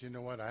she said, you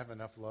know what? I have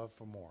enough love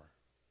for more.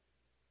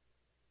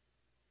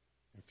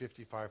 In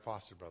 55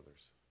 foster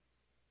brothers.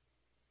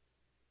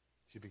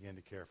 She began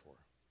to care for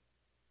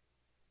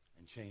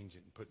and change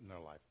it and put in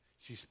their life.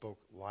 She spoke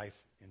life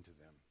into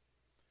them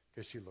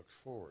because she looked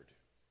forward,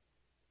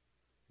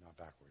 not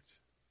backwards.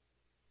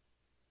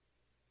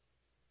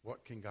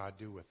 What can God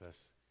do with us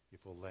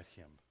if we'll let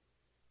him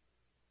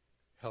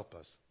help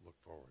us look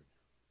forward?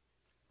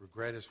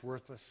 Regret is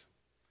worthless.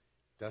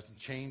 Doesn't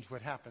change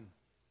what happened.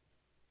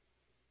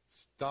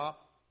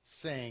 Stop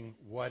saying,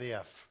 what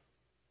if?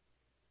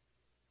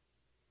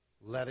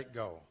 Let it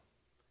go.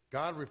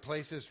 God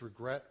replaces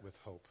regret with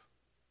hope.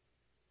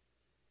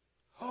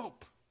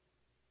 Hope.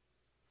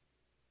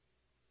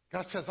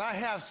 God says, I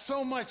have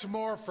so much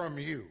more from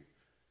you.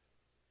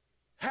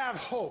 Have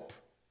hope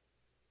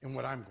in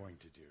what I'm going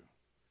to do.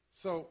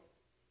 So,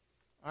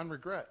 on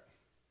regret,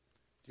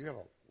 do you have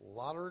a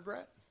lot of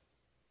regret?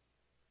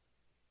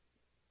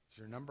 Is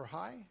your number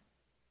high?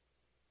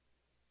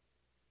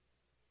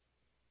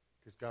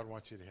 Because God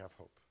wants you to have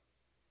hope.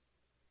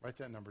 Write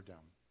that number down.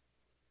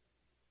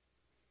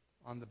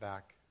 On the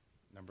back,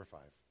 number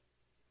 5.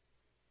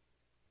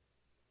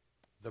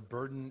 The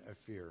burden of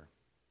fear.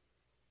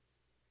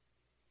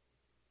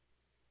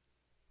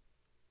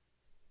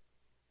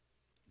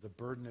 The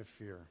burden of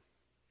fear.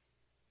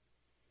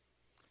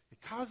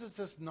 It causes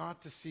us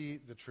not to see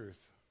the truth.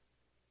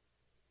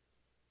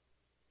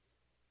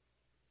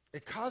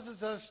 It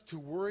causes us to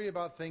worry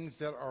about things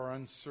that are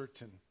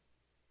uncertain.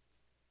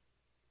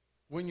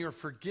 When your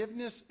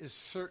forgiveness is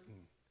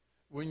certain,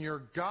 when your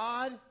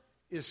God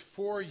is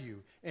for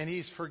you and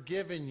he's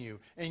forgiven you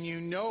and you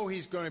know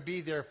he's going to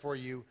be there for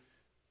you,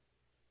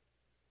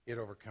 it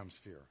overcomes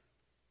fear.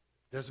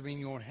 Doesn't mean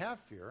you won't have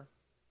fear.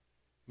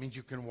 It means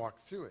you can walk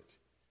through it.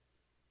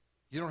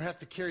 You don't have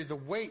to carry the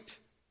weight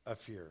of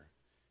fear.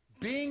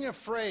 Being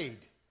afraid,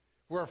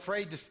 we're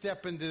afraid to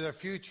step into the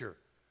future.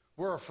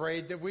 We're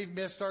afraid that we've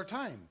missed our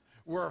time.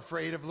 We're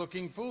afraid of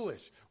looking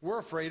foolish. We're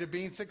afraid of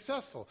being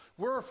successful.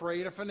 We're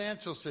afraid of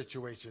financial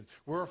situations.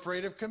 We're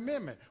afraid of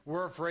commitment.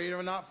 We're afraid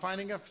of not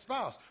finding a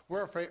spouse.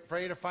 We're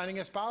afraid of finding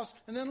a spouse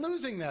and then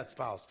losing that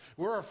spouse.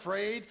 We're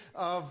afraid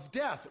of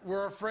death.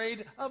 We're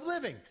afraid of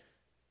living.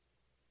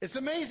 It's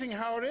amazing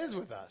how it is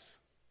with us.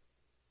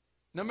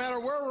 No matter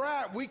where we're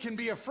at, we can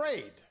be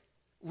afraid.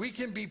 We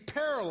can be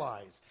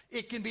paralyzed.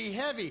 It can be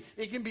heavy.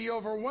 It can be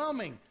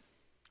overwhelming.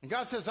 And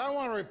God says, I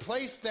want to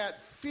replace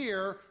that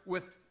fear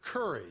with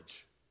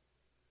courage.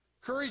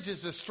 Courage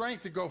is the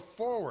strength to go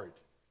forward.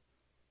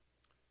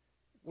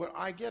 What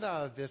I get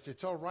out of this,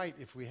 it's all right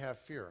if we have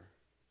fear.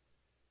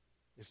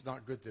 It's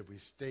not good that we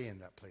stay in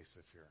that place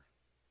of fear.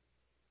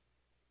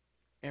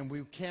 And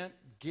we can't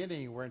get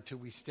anywhere until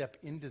we step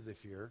into the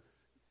fear.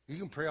 You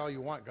can pray all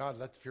you want, God,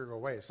 let the fear go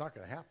away. It's not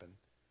going to happen.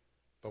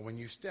 But when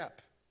you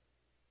step,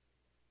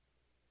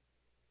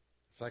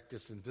 it's like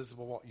this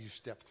invisible wall. You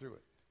step through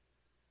it.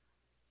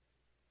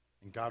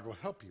 And God will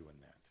help you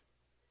in that.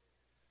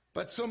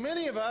 But so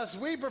many of us,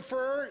 we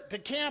prefer to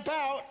camp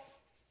out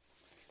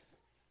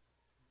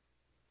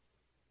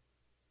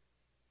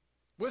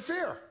with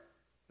fear.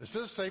 This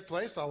is a safe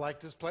place. I like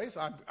this place.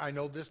 I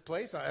know this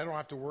place. I don't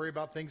have to worry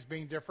about things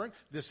being different.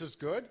 This is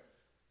good.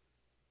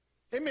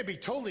 It may be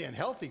totally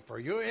unhealthy for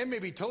you. It may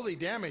be totally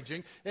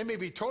damaging. It may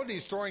be totally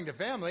destroying the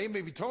family. It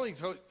may be totally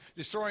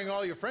destroying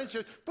all your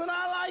friendships. But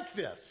I like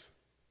this.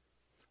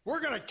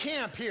 We're going to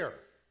camp here.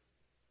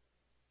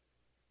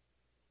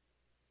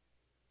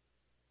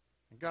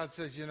 And God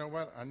says, you know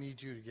what? I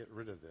need you to get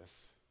rid of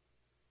this.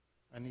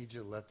 I need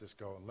you to let this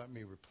go and let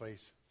me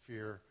replace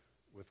fear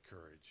with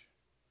courage.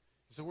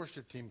 As the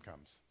worship team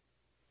comes.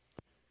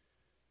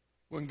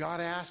 When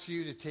God asks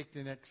you to take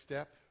the next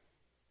step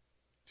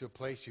to a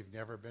place you've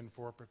never been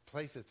for, a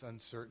place that's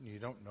uncertain, you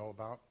don't know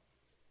about,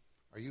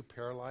 are you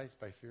paralyzed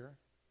by fear?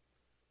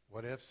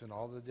 What ifs and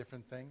all the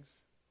different things?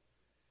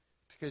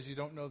 Because you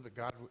don't know that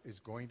God is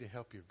going to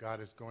help you.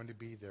 God is going to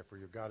be there for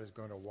you. God is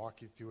going to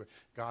walk you through it.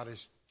 God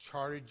has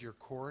charted your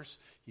course.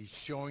 He's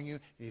showing you.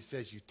 And he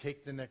says, you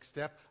take the next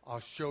step, I'll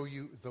show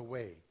you the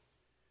way.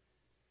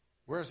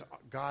 Where's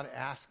God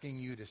asking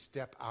you to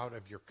step out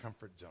of your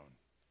comfort zone?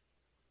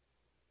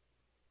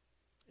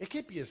 It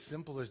could be as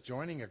simple as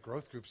joining a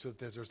growth group so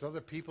that there's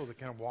other people that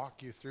can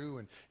walk you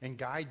through and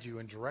guide you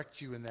and direct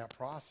you in that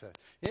process.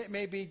 It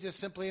may be just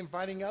simply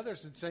inviting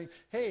others and saying,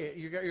 hey,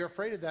 you're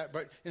afraid of that,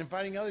 but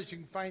inviting others, you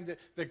can find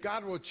that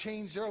God will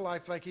change their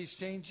life like he's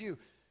changed you.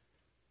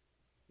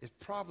 It's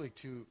probably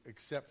to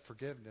accept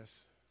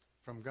forgiveness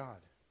from God.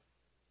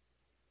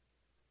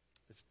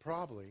 It's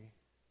probably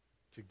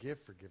to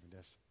give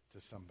forgiveness to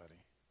somebody.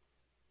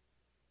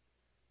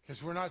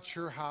 Because we're not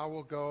sure how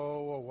we'll go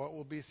or what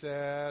will be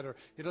said, or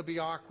it'll be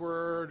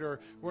awkward,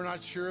 or we're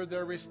not sure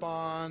their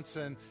response,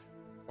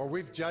 or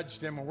we've judged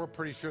them and we're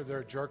pretty sure they're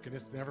a jerk and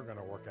it's never going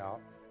to work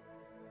out.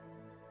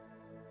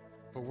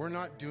 But we're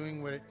not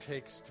doing what it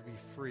takes to be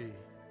free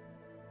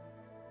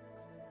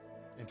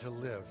and to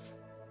live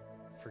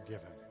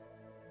forgiven.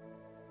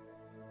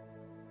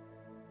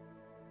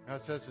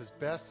 God says, as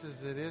best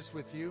as it is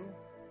with you,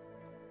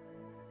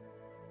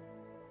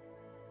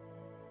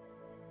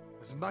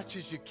 as much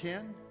as you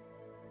can,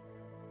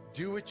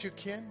 Do what you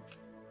can.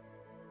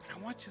 But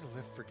I want you to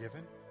live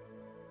forgiven.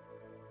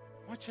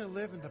 I want you to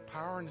live in the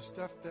power and the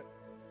stuff that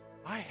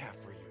I have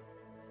for you.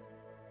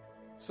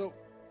 So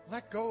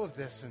let go of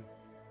this and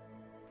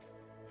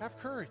have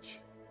courage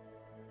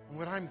in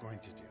what I'm going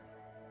to do.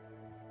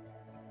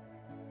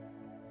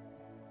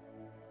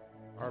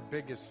 Our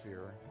biggest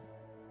fear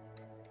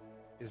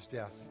is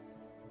death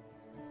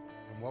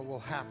and what will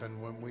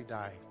happen when we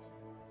die.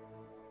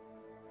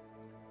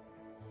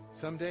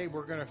 Someday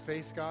we're going to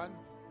face God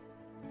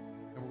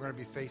and we're going to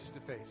be face to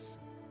face.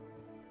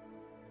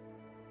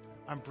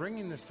 I'm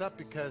bringing this up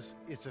because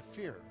it's a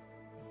fear.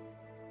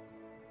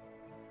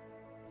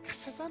 God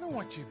says, I don't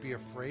want you to be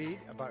afraid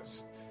about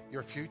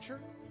your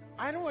future.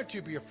 I don't want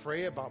you to be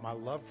afraid about my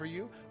love for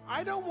you.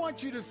 I don't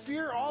want you to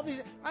fear all these.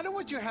 I don't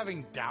want you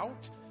having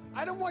doubt.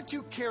 I don't want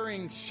you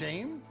carrying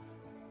shame.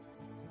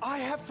 I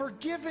have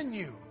forgiven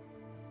you.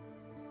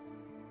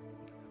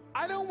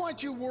 I don't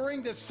want you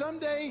worrying that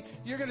someday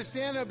you're going to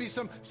stand and there'll be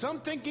some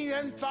thinking you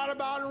haven't thought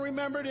about and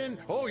remembered and,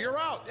 oh, you're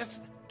out.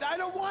 I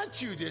don't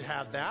want you to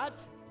have that.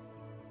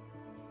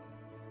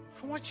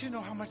 I want you to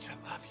know how much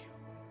I love you,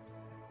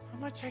 how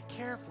much I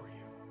care for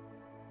you.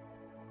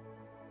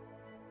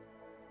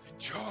 The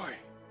joy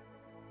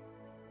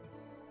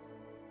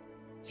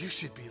you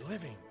should be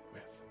living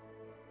with.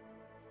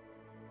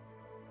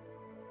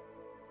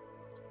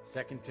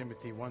 2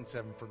 Timothy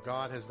 1:7, for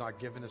God has not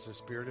given us a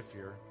spirit of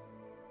fear,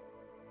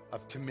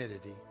 of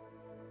timidity,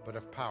 but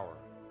of power,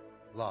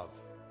 love,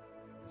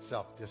 and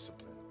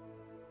self-discipline.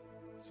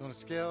 So on a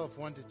scale of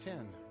 1 to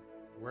 10,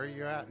 where are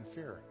you at in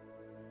fear?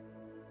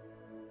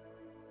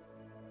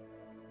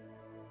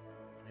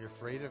 Are you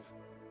afraid of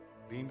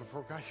being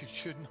before God? You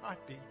should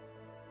not be. He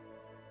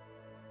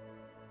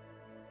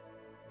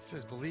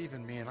says, believe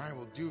in me and I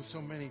will do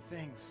so many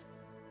things.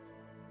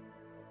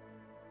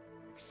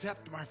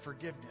 Accept my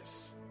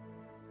forgiveness.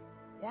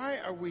 Why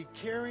are we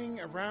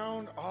carrying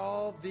around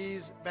all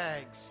these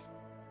bags?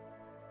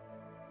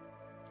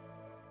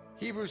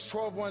 Hebrews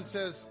 12:1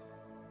 says,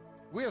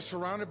 we are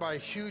surrounded by a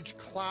huge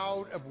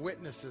cloud of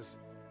witnesses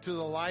to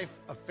the life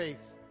of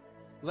faith.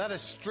 Let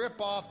us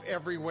strip off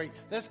every weight.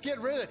 Let's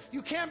get rid of it.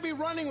 You can't be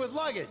running with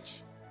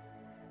luggage.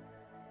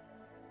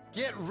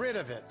 Get rid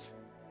of it.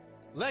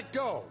 Let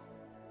go.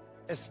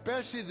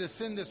 Especially the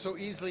sin that so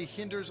easily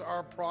hinders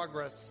our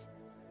progress.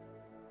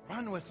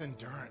 Run with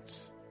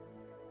endurance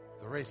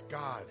the race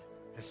God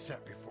has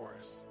set before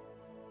us.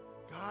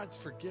 God's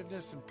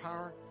forgiveness and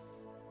power.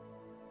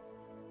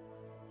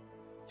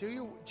 Do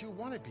you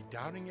want to be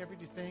doubting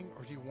everything,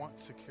 or do you want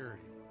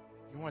security?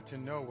 You want to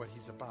know what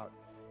he's about.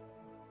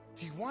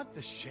 Do you want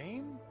the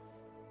shame?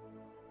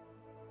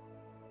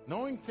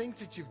 Knowing things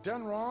that you've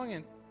done wrong,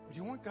 and do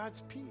you want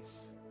God's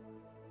peace?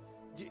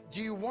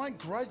 Do you want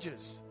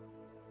grudges?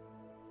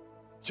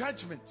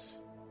 Judgments?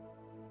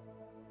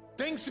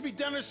 Things to be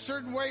done a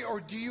certain way, or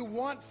do you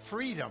want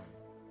freedom?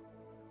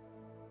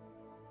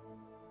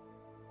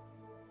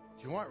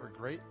 Do you want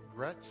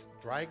regrets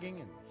dragging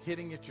and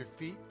hitting at your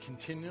feet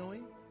continually?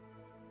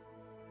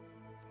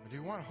 Or do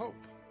you want hope?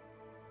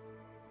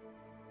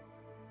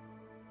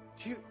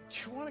 Do you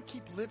want to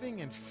keep living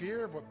in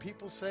fear of what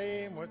people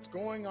say and what's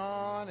going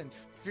on, and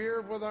fear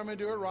of whether I'm going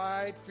to do it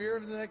right, fear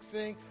of the next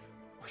thing?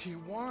 Or do you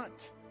want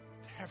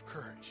to have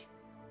courage?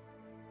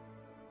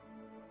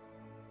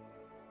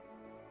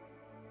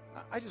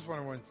 I just want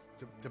everyone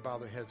to bow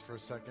their heads for a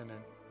second,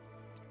 and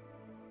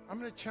I'm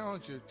going to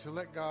challenge you to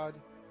let God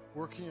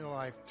work in your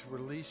life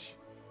to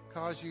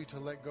cause you to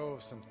let go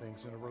of some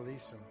things and to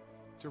release them,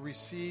 to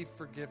receive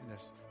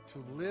forgiveness,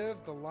 to live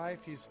the life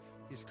He's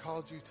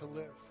called you to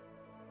live.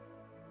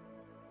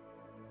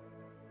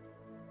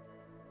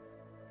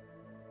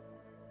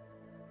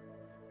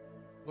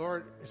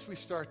 Lord, as we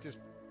start this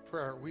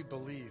prayer, we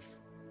believe.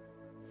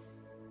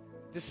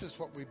 This is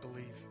what we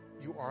believe.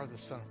 You are the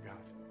Son of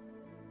God.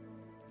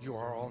 You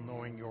are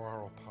all-knowing. You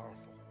are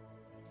all-powerful.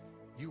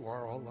 You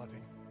are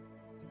all-loving.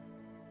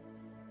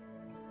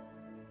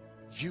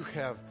 You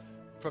have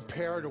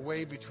prepared a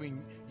way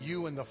between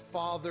you and the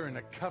Father in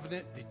a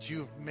covenant that you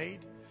have made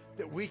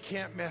that we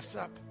can't mess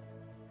up.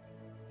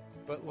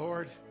 But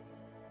Lord,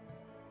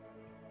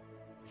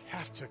 we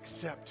have to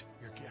accept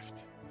your gift.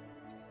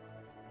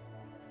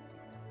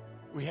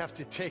 We have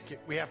to take it.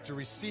 We have to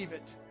receive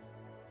it.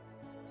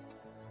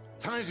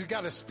 Times we've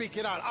got to speak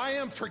it out. I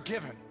am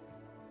forgiven.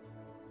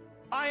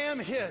 I am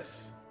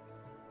His.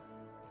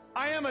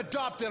 I am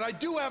adopted. I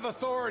do have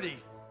authority.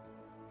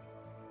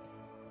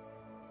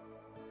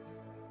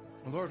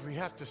 And Lord, we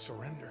have to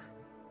surrender.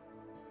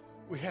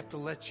 We have to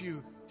let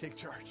you take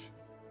charge.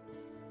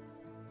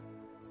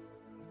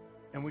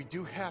 And we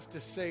do have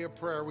to say a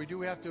prayer. We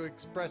do have to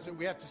express it.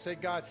 We have to say,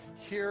 God,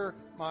 hear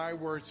my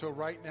words. So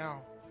right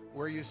now,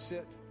 where you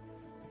sit,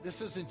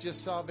 this isn't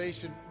just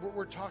salvation.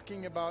 We're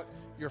talking about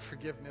your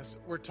forgiveness.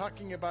 We're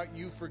talking about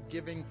you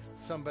forgiving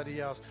somebody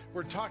else.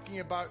 We're talking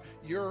about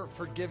your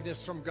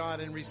forgiveness from God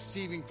and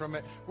receiving from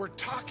it. We're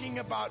talking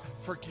about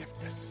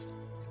forgiveness.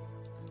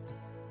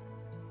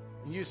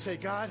 And you say,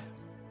 God,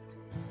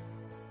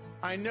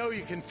 I know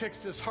you can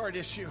fix this heart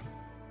issue.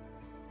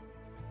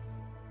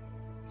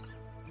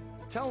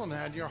 Tell him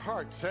that in your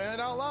heart. Say it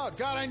out loud.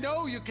 God, I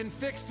know you can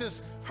fix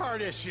this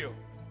heart issue.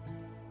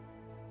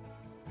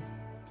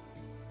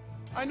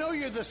 I know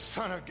you're the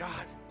Son of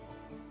God.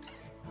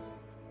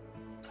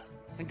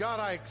 And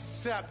God, I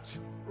accept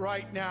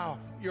right now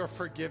your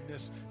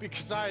forgiveness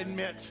because I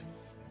admit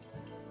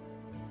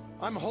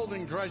I'm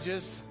holding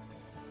grudges.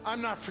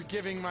 I'm not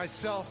forgiving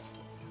myself.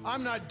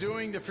 I'm not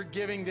doing the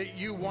forgiving that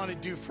you want to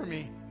do for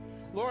me.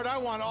 Lord, I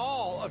want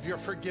all of your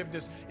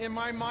forgiveness. In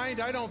my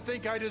mind, I don't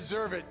think I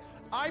deserve it.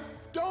 I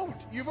don't.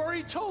 You've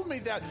already told me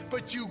that,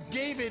 but you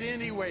gave it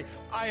anyway.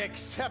 I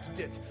accept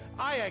it.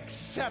 I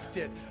accept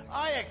it.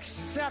 I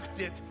accept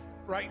it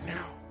right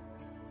now.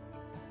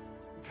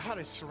 God,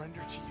 I surrender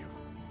to you.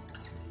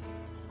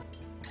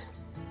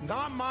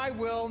 Not my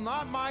will,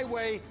 not my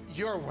way,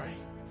 your way.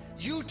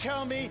 You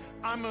tell me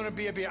I'm going to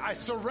be obedient. I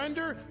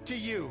surrender to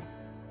you.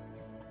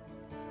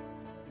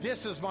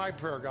 This is my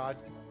prayer, God.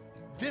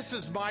 This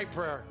is my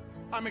prayer.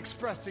 I'm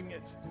expressing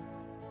it.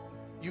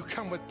 You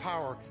come with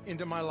power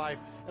into my life.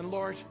 And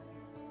Lord,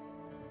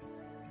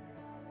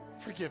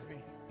 forgive me.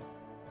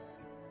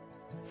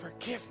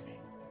 Forgive me.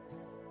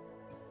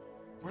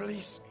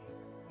 Release me.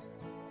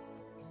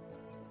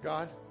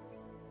 God,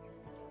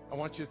 I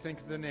want you to think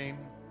of the name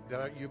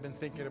that you've been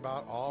thinking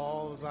about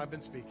all as I've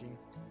been speaking.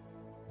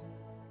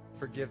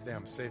 Forgive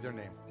them. Say their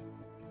name.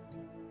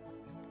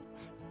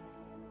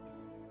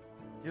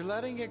 You're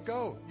letting it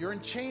go. You're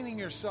enchaining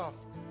yourself.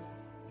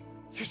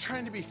 You're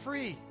trying to be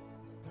free.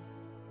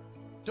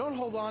 Don't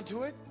hold on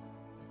to it.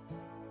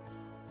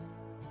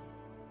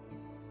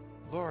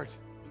 Lord,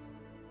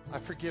 I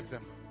forgive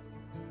them.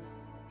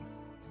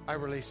 I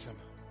release them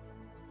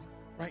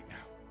right now.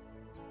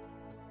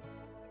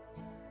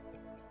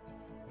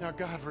 Now,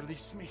 God,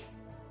 release me.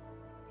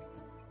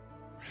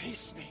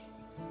 Release me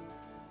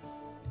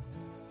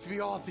to be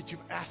all that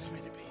you've asked me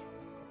to be.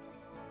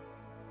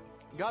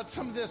 God,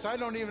 some of this I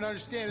don't even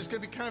understand. It's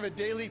going to be kind of a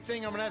daily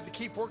thing I'm going to have to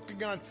keep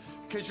working on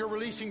because you're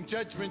releasing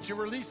judgments. You're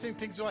releasing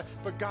things.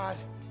 But God,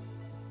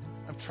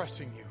 I'm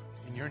trusting you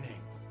in your name.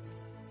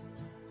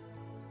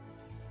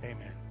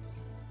 Amen.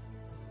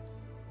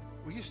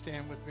 Will you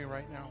stand with me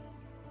right now?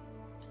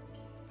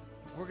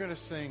 We're going to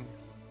sing.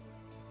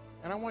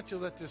 And I want you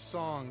to let this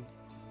song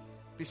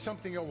be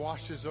something that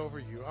washes over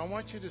you. I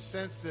want you to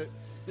sense that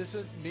this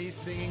isn't me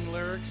singing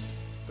lyrics,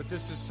 but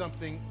this is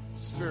something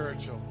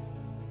spiritual.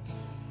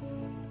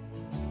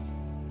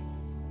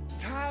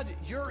 God,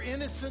 your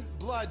innocent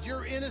blood,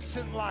 your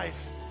innocent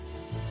life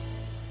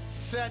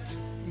set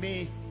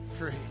me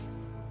free.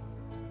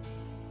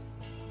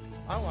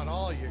 I want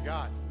all you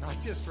got,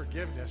 not just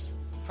forgiveness.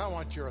 I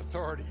want your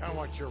authority. I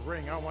want your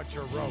ring. I want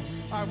your robe.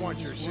 I want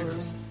your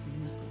shoes.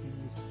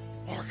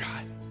 More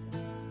God.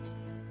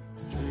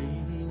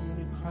 Trading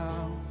the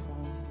crown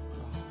for the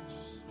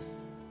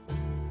cross,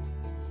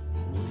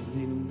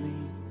 willingly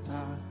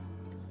die,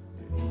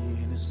 your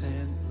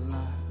innocent life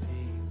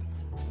paid.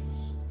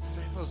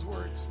 Say those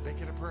words.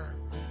 Make it a prayer.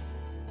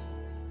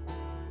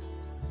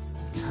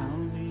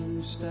 Counting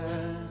your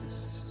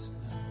status is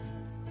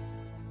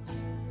nothing.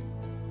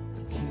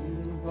 The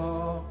King of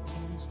all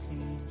kings,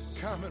 kings,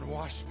 Come and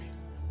wash me.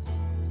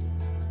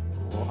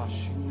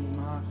 washing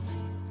my